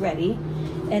when it's ready.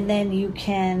 And then you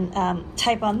can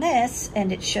type on this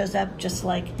and it shows up just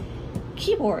like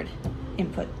keyboard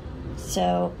input.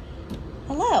 So,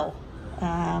 hello.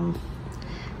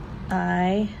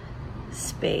 I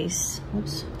space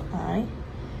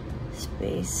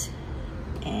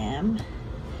am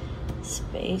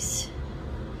space.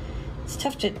 It's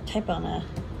tough to type on a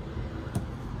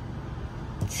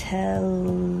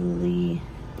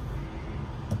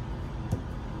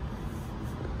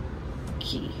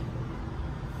key.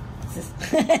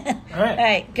 All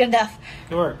right, good enough.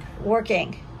 Good work.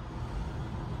 Working.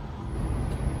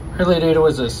 Early data,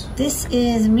 what is this? This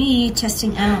is me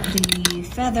testing out the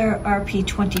Feather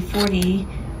RP2040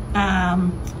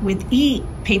 with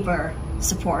e-paper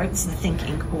support. This is the Think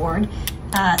Ink board.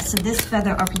 So this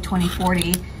Feather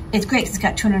RP2040, it's great because it's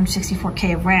got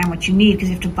 264K of RAM, which you need because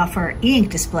you have to buffer e-ink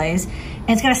displays.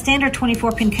 And it's got a standard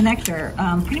 24-pin connector.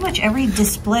 Pretty much every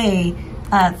display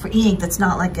for e-ink that's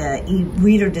not like a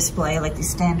e-reader display, like these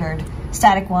standard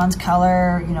static ones,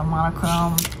 color,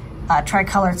 monochrome,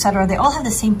 tricolor, etc., they all have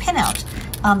the same pinout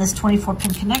on this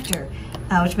 24-pin connector,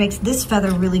 which makes this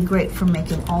Feather really great for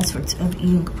making all sorts of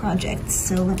e-ink projects.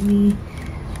 So let me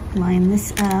line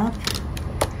this up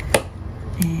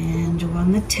and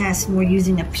run the test. And we're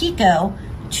using a Pico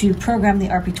to program the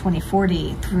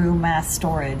RP2040 through mass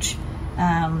storage.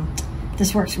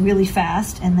 This works really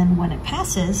fast, and then when it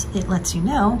passes, it lets you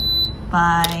know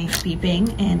by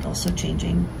beeping and also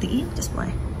changing the e-ink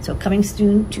display. So coming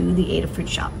soon to the Adafruit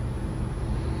shop.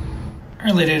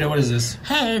 Early data, what is this?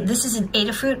 Hey, this is an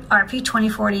Adafruit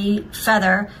RP2040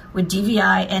 Feather with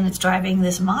DVI, and it's driving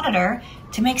this monitor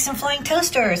to make some flying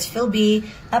toasters. Phil B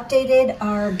updated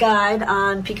our guide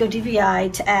on Pico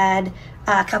DVI to add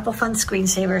a couple fun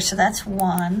screensavers, so that's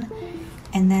one.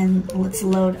 And then let's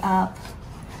load up.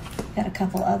 Got a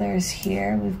couple others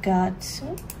here. We've got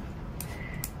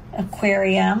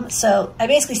aquarium. So I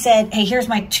basically said, hey, here's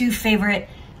my two favorite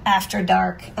after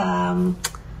dark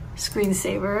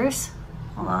screensavers.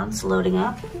 Hold on, it's loading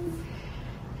up. And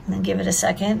then give it a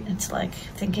second. It's like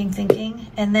thinking.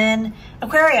 And then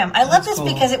aquarium. I love this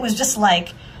cool because it was just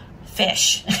like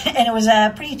fish. And it was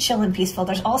pretty chill and peaceful.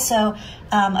 There's also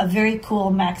a very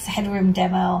cool Max Headroom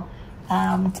demo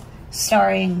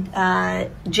starring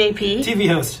JP. TV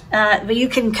host. But you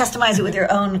can customize it with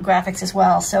your own graphics as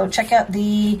well. So check out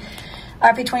the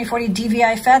RP2040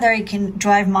 DVI Feather. You can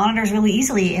drive monitors really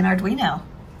easily in Arduino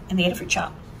in the Adafruit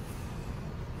shop.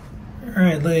 All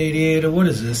right, Lady Ada, what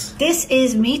is this? This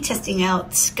is me testing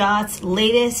out Scott's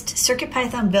latest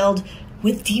CircuitPython build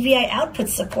with DVI output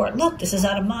support. Look, this is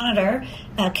on a monitor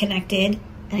connected,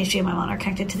 an HDMI monitor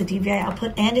connected to the DVI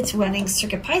output, and it's running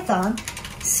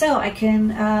CircuitPython So I can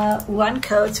run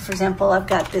codes. For example, I've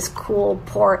got this cool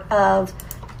port of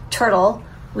Turtle,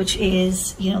 which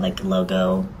is, you know, like the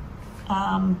logo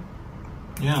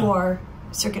for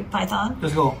CircuitPython.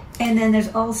 That's cool. And then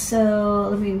there's also,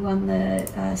 let me run the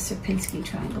Sierpinski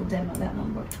triangle demo. That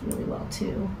one worked really well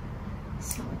too.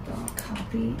 So I'll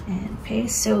copy and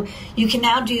paste. So you can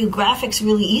now do graphics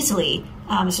really easily,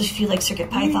 especially if you like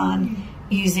CircuitPython,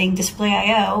 using Display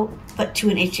I/O, but to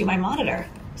an HDMI monitor.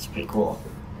 It's pretty cool.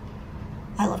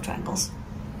 I love triangles.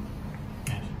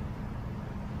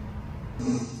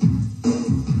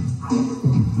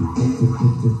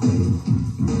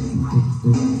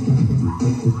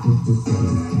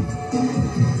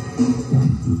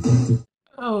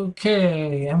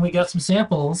 Okay, and we got some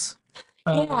samples.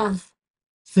 Yeah.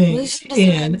 Things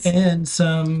in and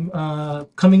some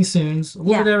coming soons. A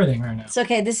little bit of everything right now. So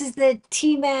okay, this is the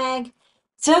T-Mag.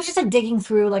 So I was just like digging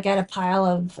through, like I had a pile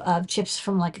of chips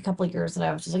from like a couple of years that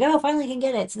I was just like, oh, finally can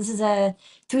get it. So this is a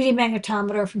 3D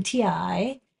magnetometer from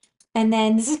TI. And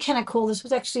then this is kind of cool. This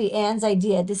was actually Anne's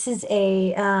idea. This is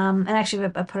a and actually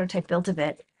a prototype built of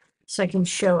it, so I can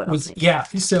show it. Yeah,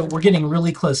 so we're getting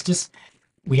really close. Just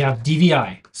we have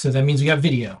DVI, so that means we got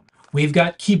video. We've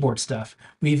got keyboard stuff.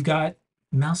 We've got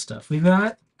mouse stuff. We've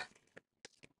got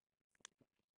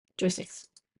joysticks.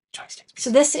 So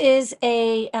this is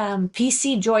a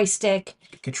PC joystick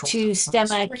to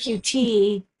Stemma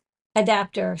QT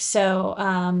adapter.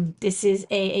 So this is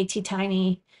a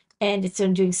AT-Tiny, and it's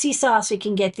doing Seesaw, so you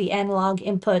can get the analog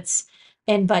inputs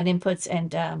and button inputs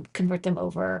and convert them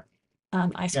over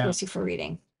I2C for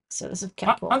reading. So this is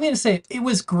kind of cool. I'm going to say it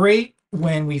was great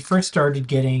when we first started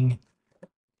getting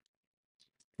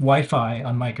Wi-Fi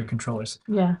on microcontrollers.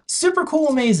 Yeah. Super cool,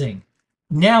 amazing.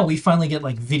 Now we finally get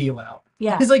like video out.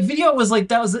 Yeah. Because like video was like,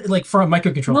 that was like for a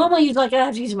microcontroller. Normally you'd like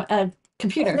have to use a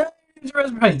computer.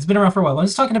 It's been around for a while. I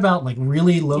was talking about like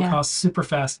really low cost, super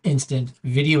fast, instant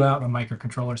video out on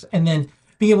microcontrollers. And then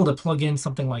being able to plug in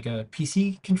something like a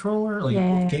PC controller, like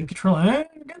a game controller.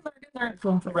 Get there.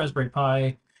 Cool. For Raspberry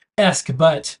Pi-esque,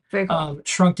 but very cool.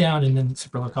 Shrunk down and then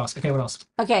super low cost. Okay, what else?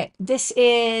 Okay, this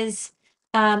is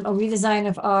a redesign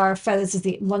of our feathers. Is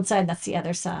the one side, that's the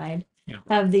other side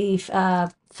of the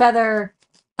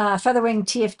Featherwing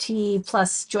TFT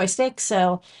plus joystick.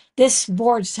 So this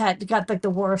board just got like the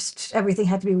worst. Everything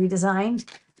had to be redesigned.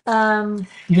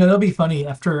 You know, that'll be funny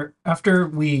after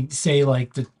we say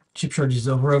like the chip shortage is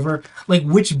over. Like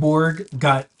which board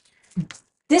got?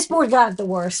 This board got it the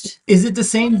worst. Is it the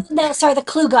same? No, sorry, the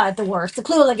Clue got it the worst. The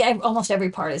Clue, like almost every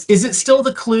part is. Is it still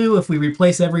the Clue if we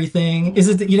replace everything? Is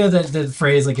it the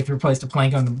phrase like if you replaced a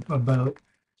plank on a boat?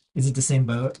 Is it the same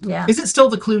boat? Yeah. Is it still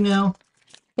the Clue now?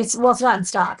 It's not in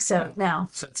stock, so no.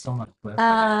 So it's still not the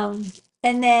Clue.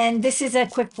 And then this is a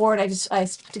quick board I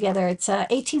put together. It's a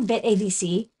 18-bit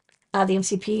ADC, the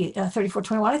MCP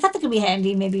 3421. I thought that could be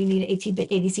handy. Maybe you need an 18-bit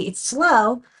ADC. It's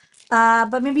slow,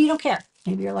 but maybe you don't care.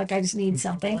 Maybe you're like, I just need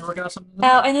something.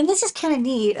 Oh, and then this is kind of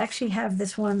neat. I actually have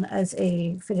this one as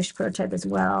a finished prototype as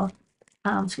well.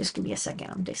 So just give me a second.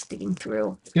 I'm just digging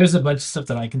through. There's a bunch of stuff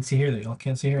that I can see here that y'all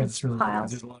can't see here. It's really cool.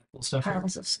 There's a lot of cool stuff here.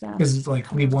 Piles of stuff. Because it's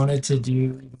like we wanted to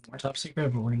do more top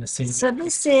secret, but we're going to save it. So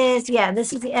this is the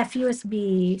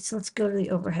FUSB. So let's go to the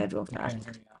overhead real fast.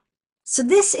 Okay, so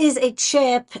this is a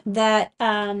chip that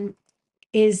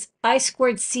is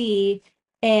I2C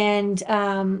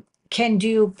and can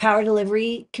do power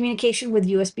delivery communication with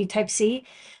USB Type-C.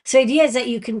 So the idea is that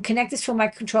you can connect this to a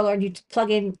microcontroller and you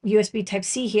plug in USB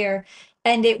Type-C here,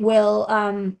 and it will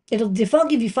it'll default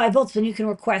give you 5 volts, but you can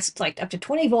request like up to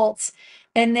 20 volts,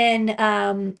 and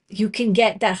then you can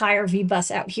get that higher V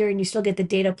bus out here, and you still get the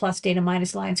data plus data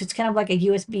minus line. So it's kind of like a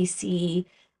USB-C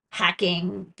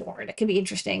hacking board. It could be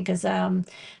interesting because I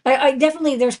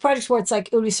definitely, there's projects where it's like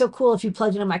it would be so cool if you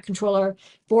plugged in a microcontroller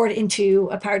board into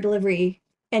a power delivery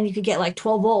and you could get like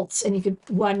 12 volts and you could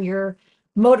run your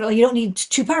motor. You don't need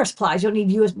 2 power supplies. You don't need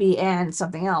USB and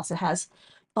something else. It has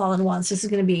all in one. So this is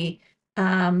going to be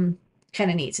kind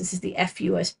of neat. So this is the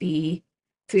FUSB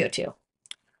 302.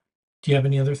 Do you have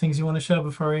any other things you want to show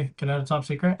before we get out of top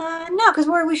secret? No, because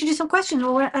we should do some questions.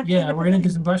 We're going to do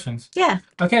some questions. Yeah.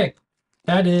 Okay.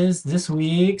 That is this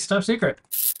week's top secret.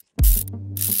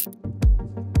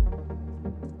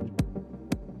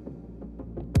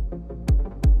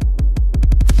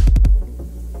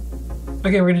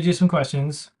 Okay, we're going to do some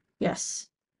questions. Yes.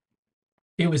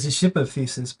 It was a ship of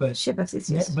thesis, but ship of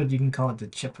thesis. Yeah, but you can call it the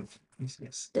chip of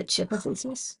thesis. The chip of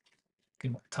thesis.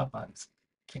 Good one. Top buttons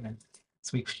came in.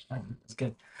 Sweet. That's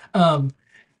good.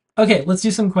 Okay, let's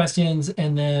do some questions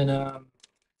and then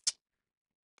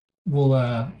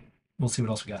we'll see what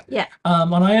else we got. Yeah. On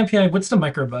IMPI, what's the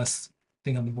microbus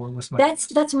thing on the board was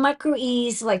That's Micro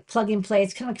E's like plug and play.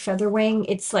 It's kind of like Featherwing.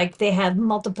 It's like they have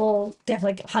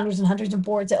like hundreds and hundreds of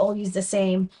boards that all use the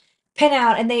same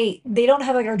pinout, and they don't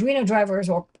have like Arduino drivers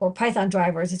or Python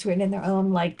drivers. It's written in their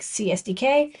own like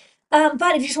CSDK.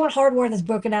 But if you just want hardware that's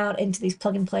broken out into these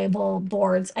plug and playable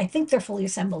boards, I think they're fully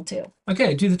assembled too.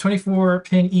 Okay, do the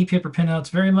 24-pin e-paper pinouts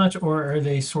very much, or are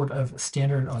they sort of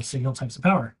standard on signal types of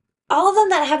power? All of them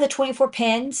that have the 24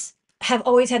 pins have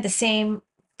always had the same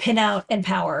pinout and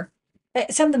power.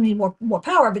 Some of them need more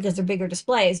power because they're bigger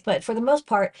displays, but for the most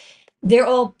part, they're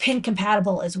all pin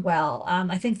compatible as well.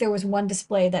 I think there was one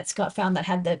display that Scott found that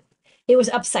had it was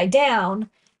upside down.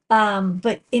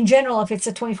 But in general, if it's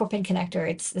a 24 pin connector,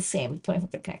 it's the same 24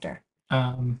 pin connector.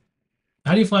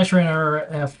 How do you flash run our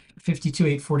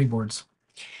F52840 boards?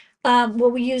 Well,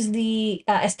 we use the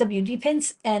SWD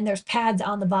pins, and there's pads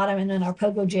on the bottom, and then our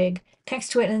Pogo jig connects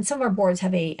to it, and some of our boards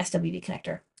have a SWD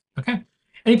connector. Okay.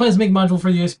 Any plans to make module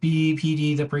for the USB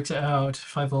PD that breaks out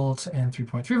 5 volts and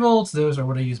 3.3 volts? Those are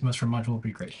what I use most for module. Would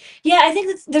be great. Yeah, I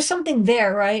think there's something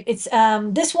there, right? It's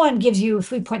this one gives you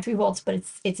 3.3 volts, but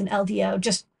it's an LDO,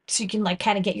 just so you can like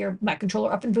kind of get your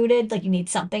microcontroller up and booted. Like you need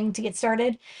something to get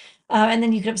started, and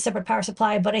then you can have a separate power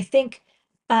supply. But I think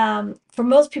for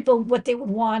most people, what they would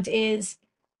want is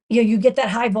you get that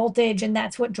high voltage, and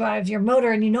that's what drives your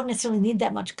motor, and you don't necessarily need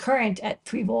that much current at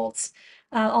 3 volts.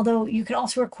 Although you can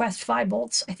also request 5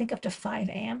 volts, I think up to 5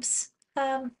 amps.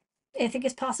 I think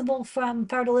is possible from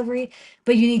power delivery,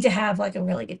 but you need to have like a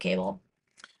really good cable.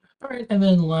 All right, and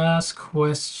then last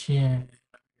question.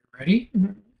 Ready?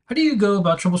 Mhm. How do you go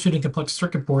about troubleshooting a complex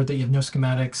circuit board that you have no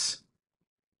schematics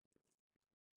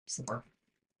for?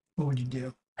 What would you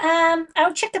do? I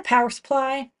would check the power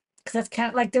supply because that's kind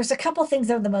of like there's a couple things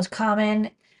that are the most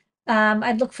common.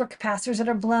 I'd look for capacitors that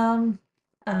are blown,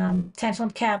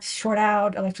 tantalum caps, short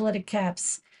out, electrolytic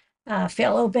caps,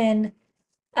 fail open,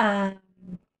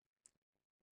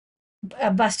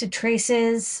 busted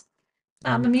traces.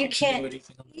 I mean, you can't.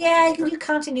 Yeah, you can do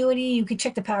continuity. You can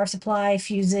check the power supply,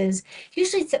 fuses.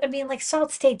 Usually, I mean, like solid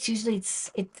states. Usually,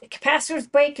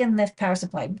 capacitors break and the power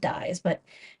supply dies, but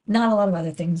not a lot of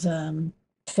other things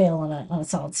fail on a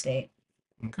solid state.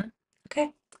 Okay.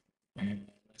 Okay. And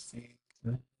let's see.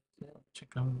 Check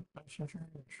on.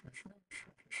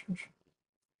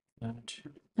 That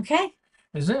Okay.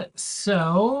 is it.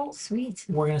 So Sweet.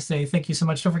 we're gonna say thank you so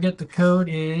much. Don't forget the code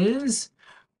is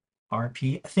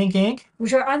RP Think Inc.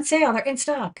 Which are on sale. They're in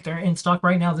stock. They're in stock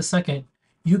right now. The second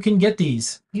you can get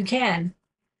these. You can.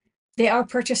 They are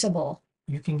purchasable.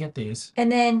 You can get these. And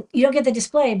then you don't get the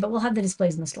display, but we'll have the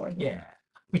displays in the store. Yeah.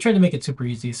 We tried to make it super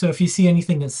easy. So if you see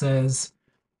anything that says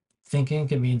Think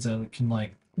Inc., it means that it can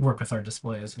like work with our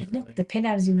displays. Look, the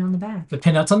pinout is even on the back. The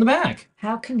pinouts on the back.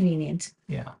 How convenient.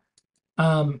 Yeah.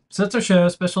 So that's our show.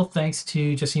 Special thanks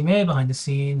to Jesse May behind the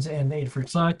scenes and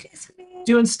Adafruit Luck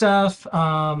doing stuff.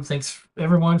 Thanks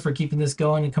everyone for keeping this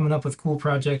going and coming up with cool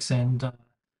projects and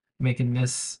making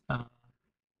this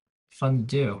fun to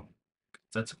do.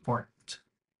 That's important.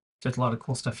 There's a lot of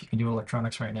cool stuff you can do with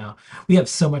electronics right now. We have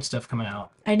so much stuff coming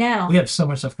out. I know. We have so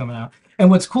much stuff coming out.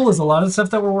 And what's cool is a lot of the stuff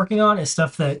that we're working on is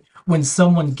stuff that when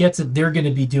someone gets it, they're going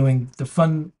to be doing the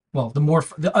fun, well,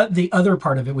 the other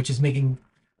part of it, which is making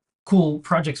cool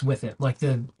projects with it, like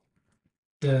the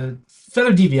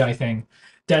Feather DVI thing.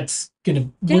 That's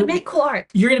gonna make cool art.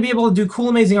 You're gonna be able to do cool,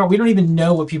 amazing art. We don't even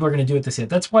know what people are gonna do with this yet.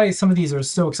 That's why some of these are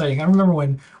so exciting. I remember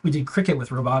when we did Cricket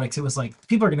with robotics, it was like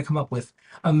people are gonna come up with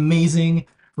amazing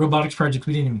robotics projects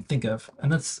we didn't even think of.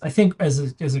 And that's, I think, as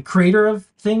a creator of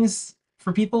things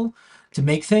for people to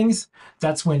make things,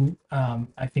 that's when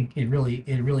I think it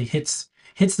really hits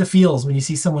the feels when you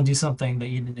see someone do something that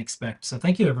you didn't expect. So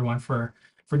thank you everyone for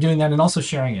doing that and also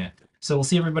sharing it. So we'll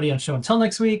see everybody on Show and Tell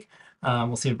next week.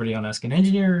 We'll see everybody on Ask an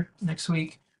Engineer next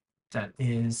week. That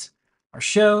is our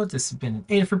show. This has been an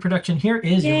Adafruit production. Here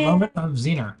is your moment of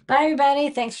Zener. Bye, everybody.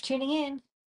 Thanks for tuning in.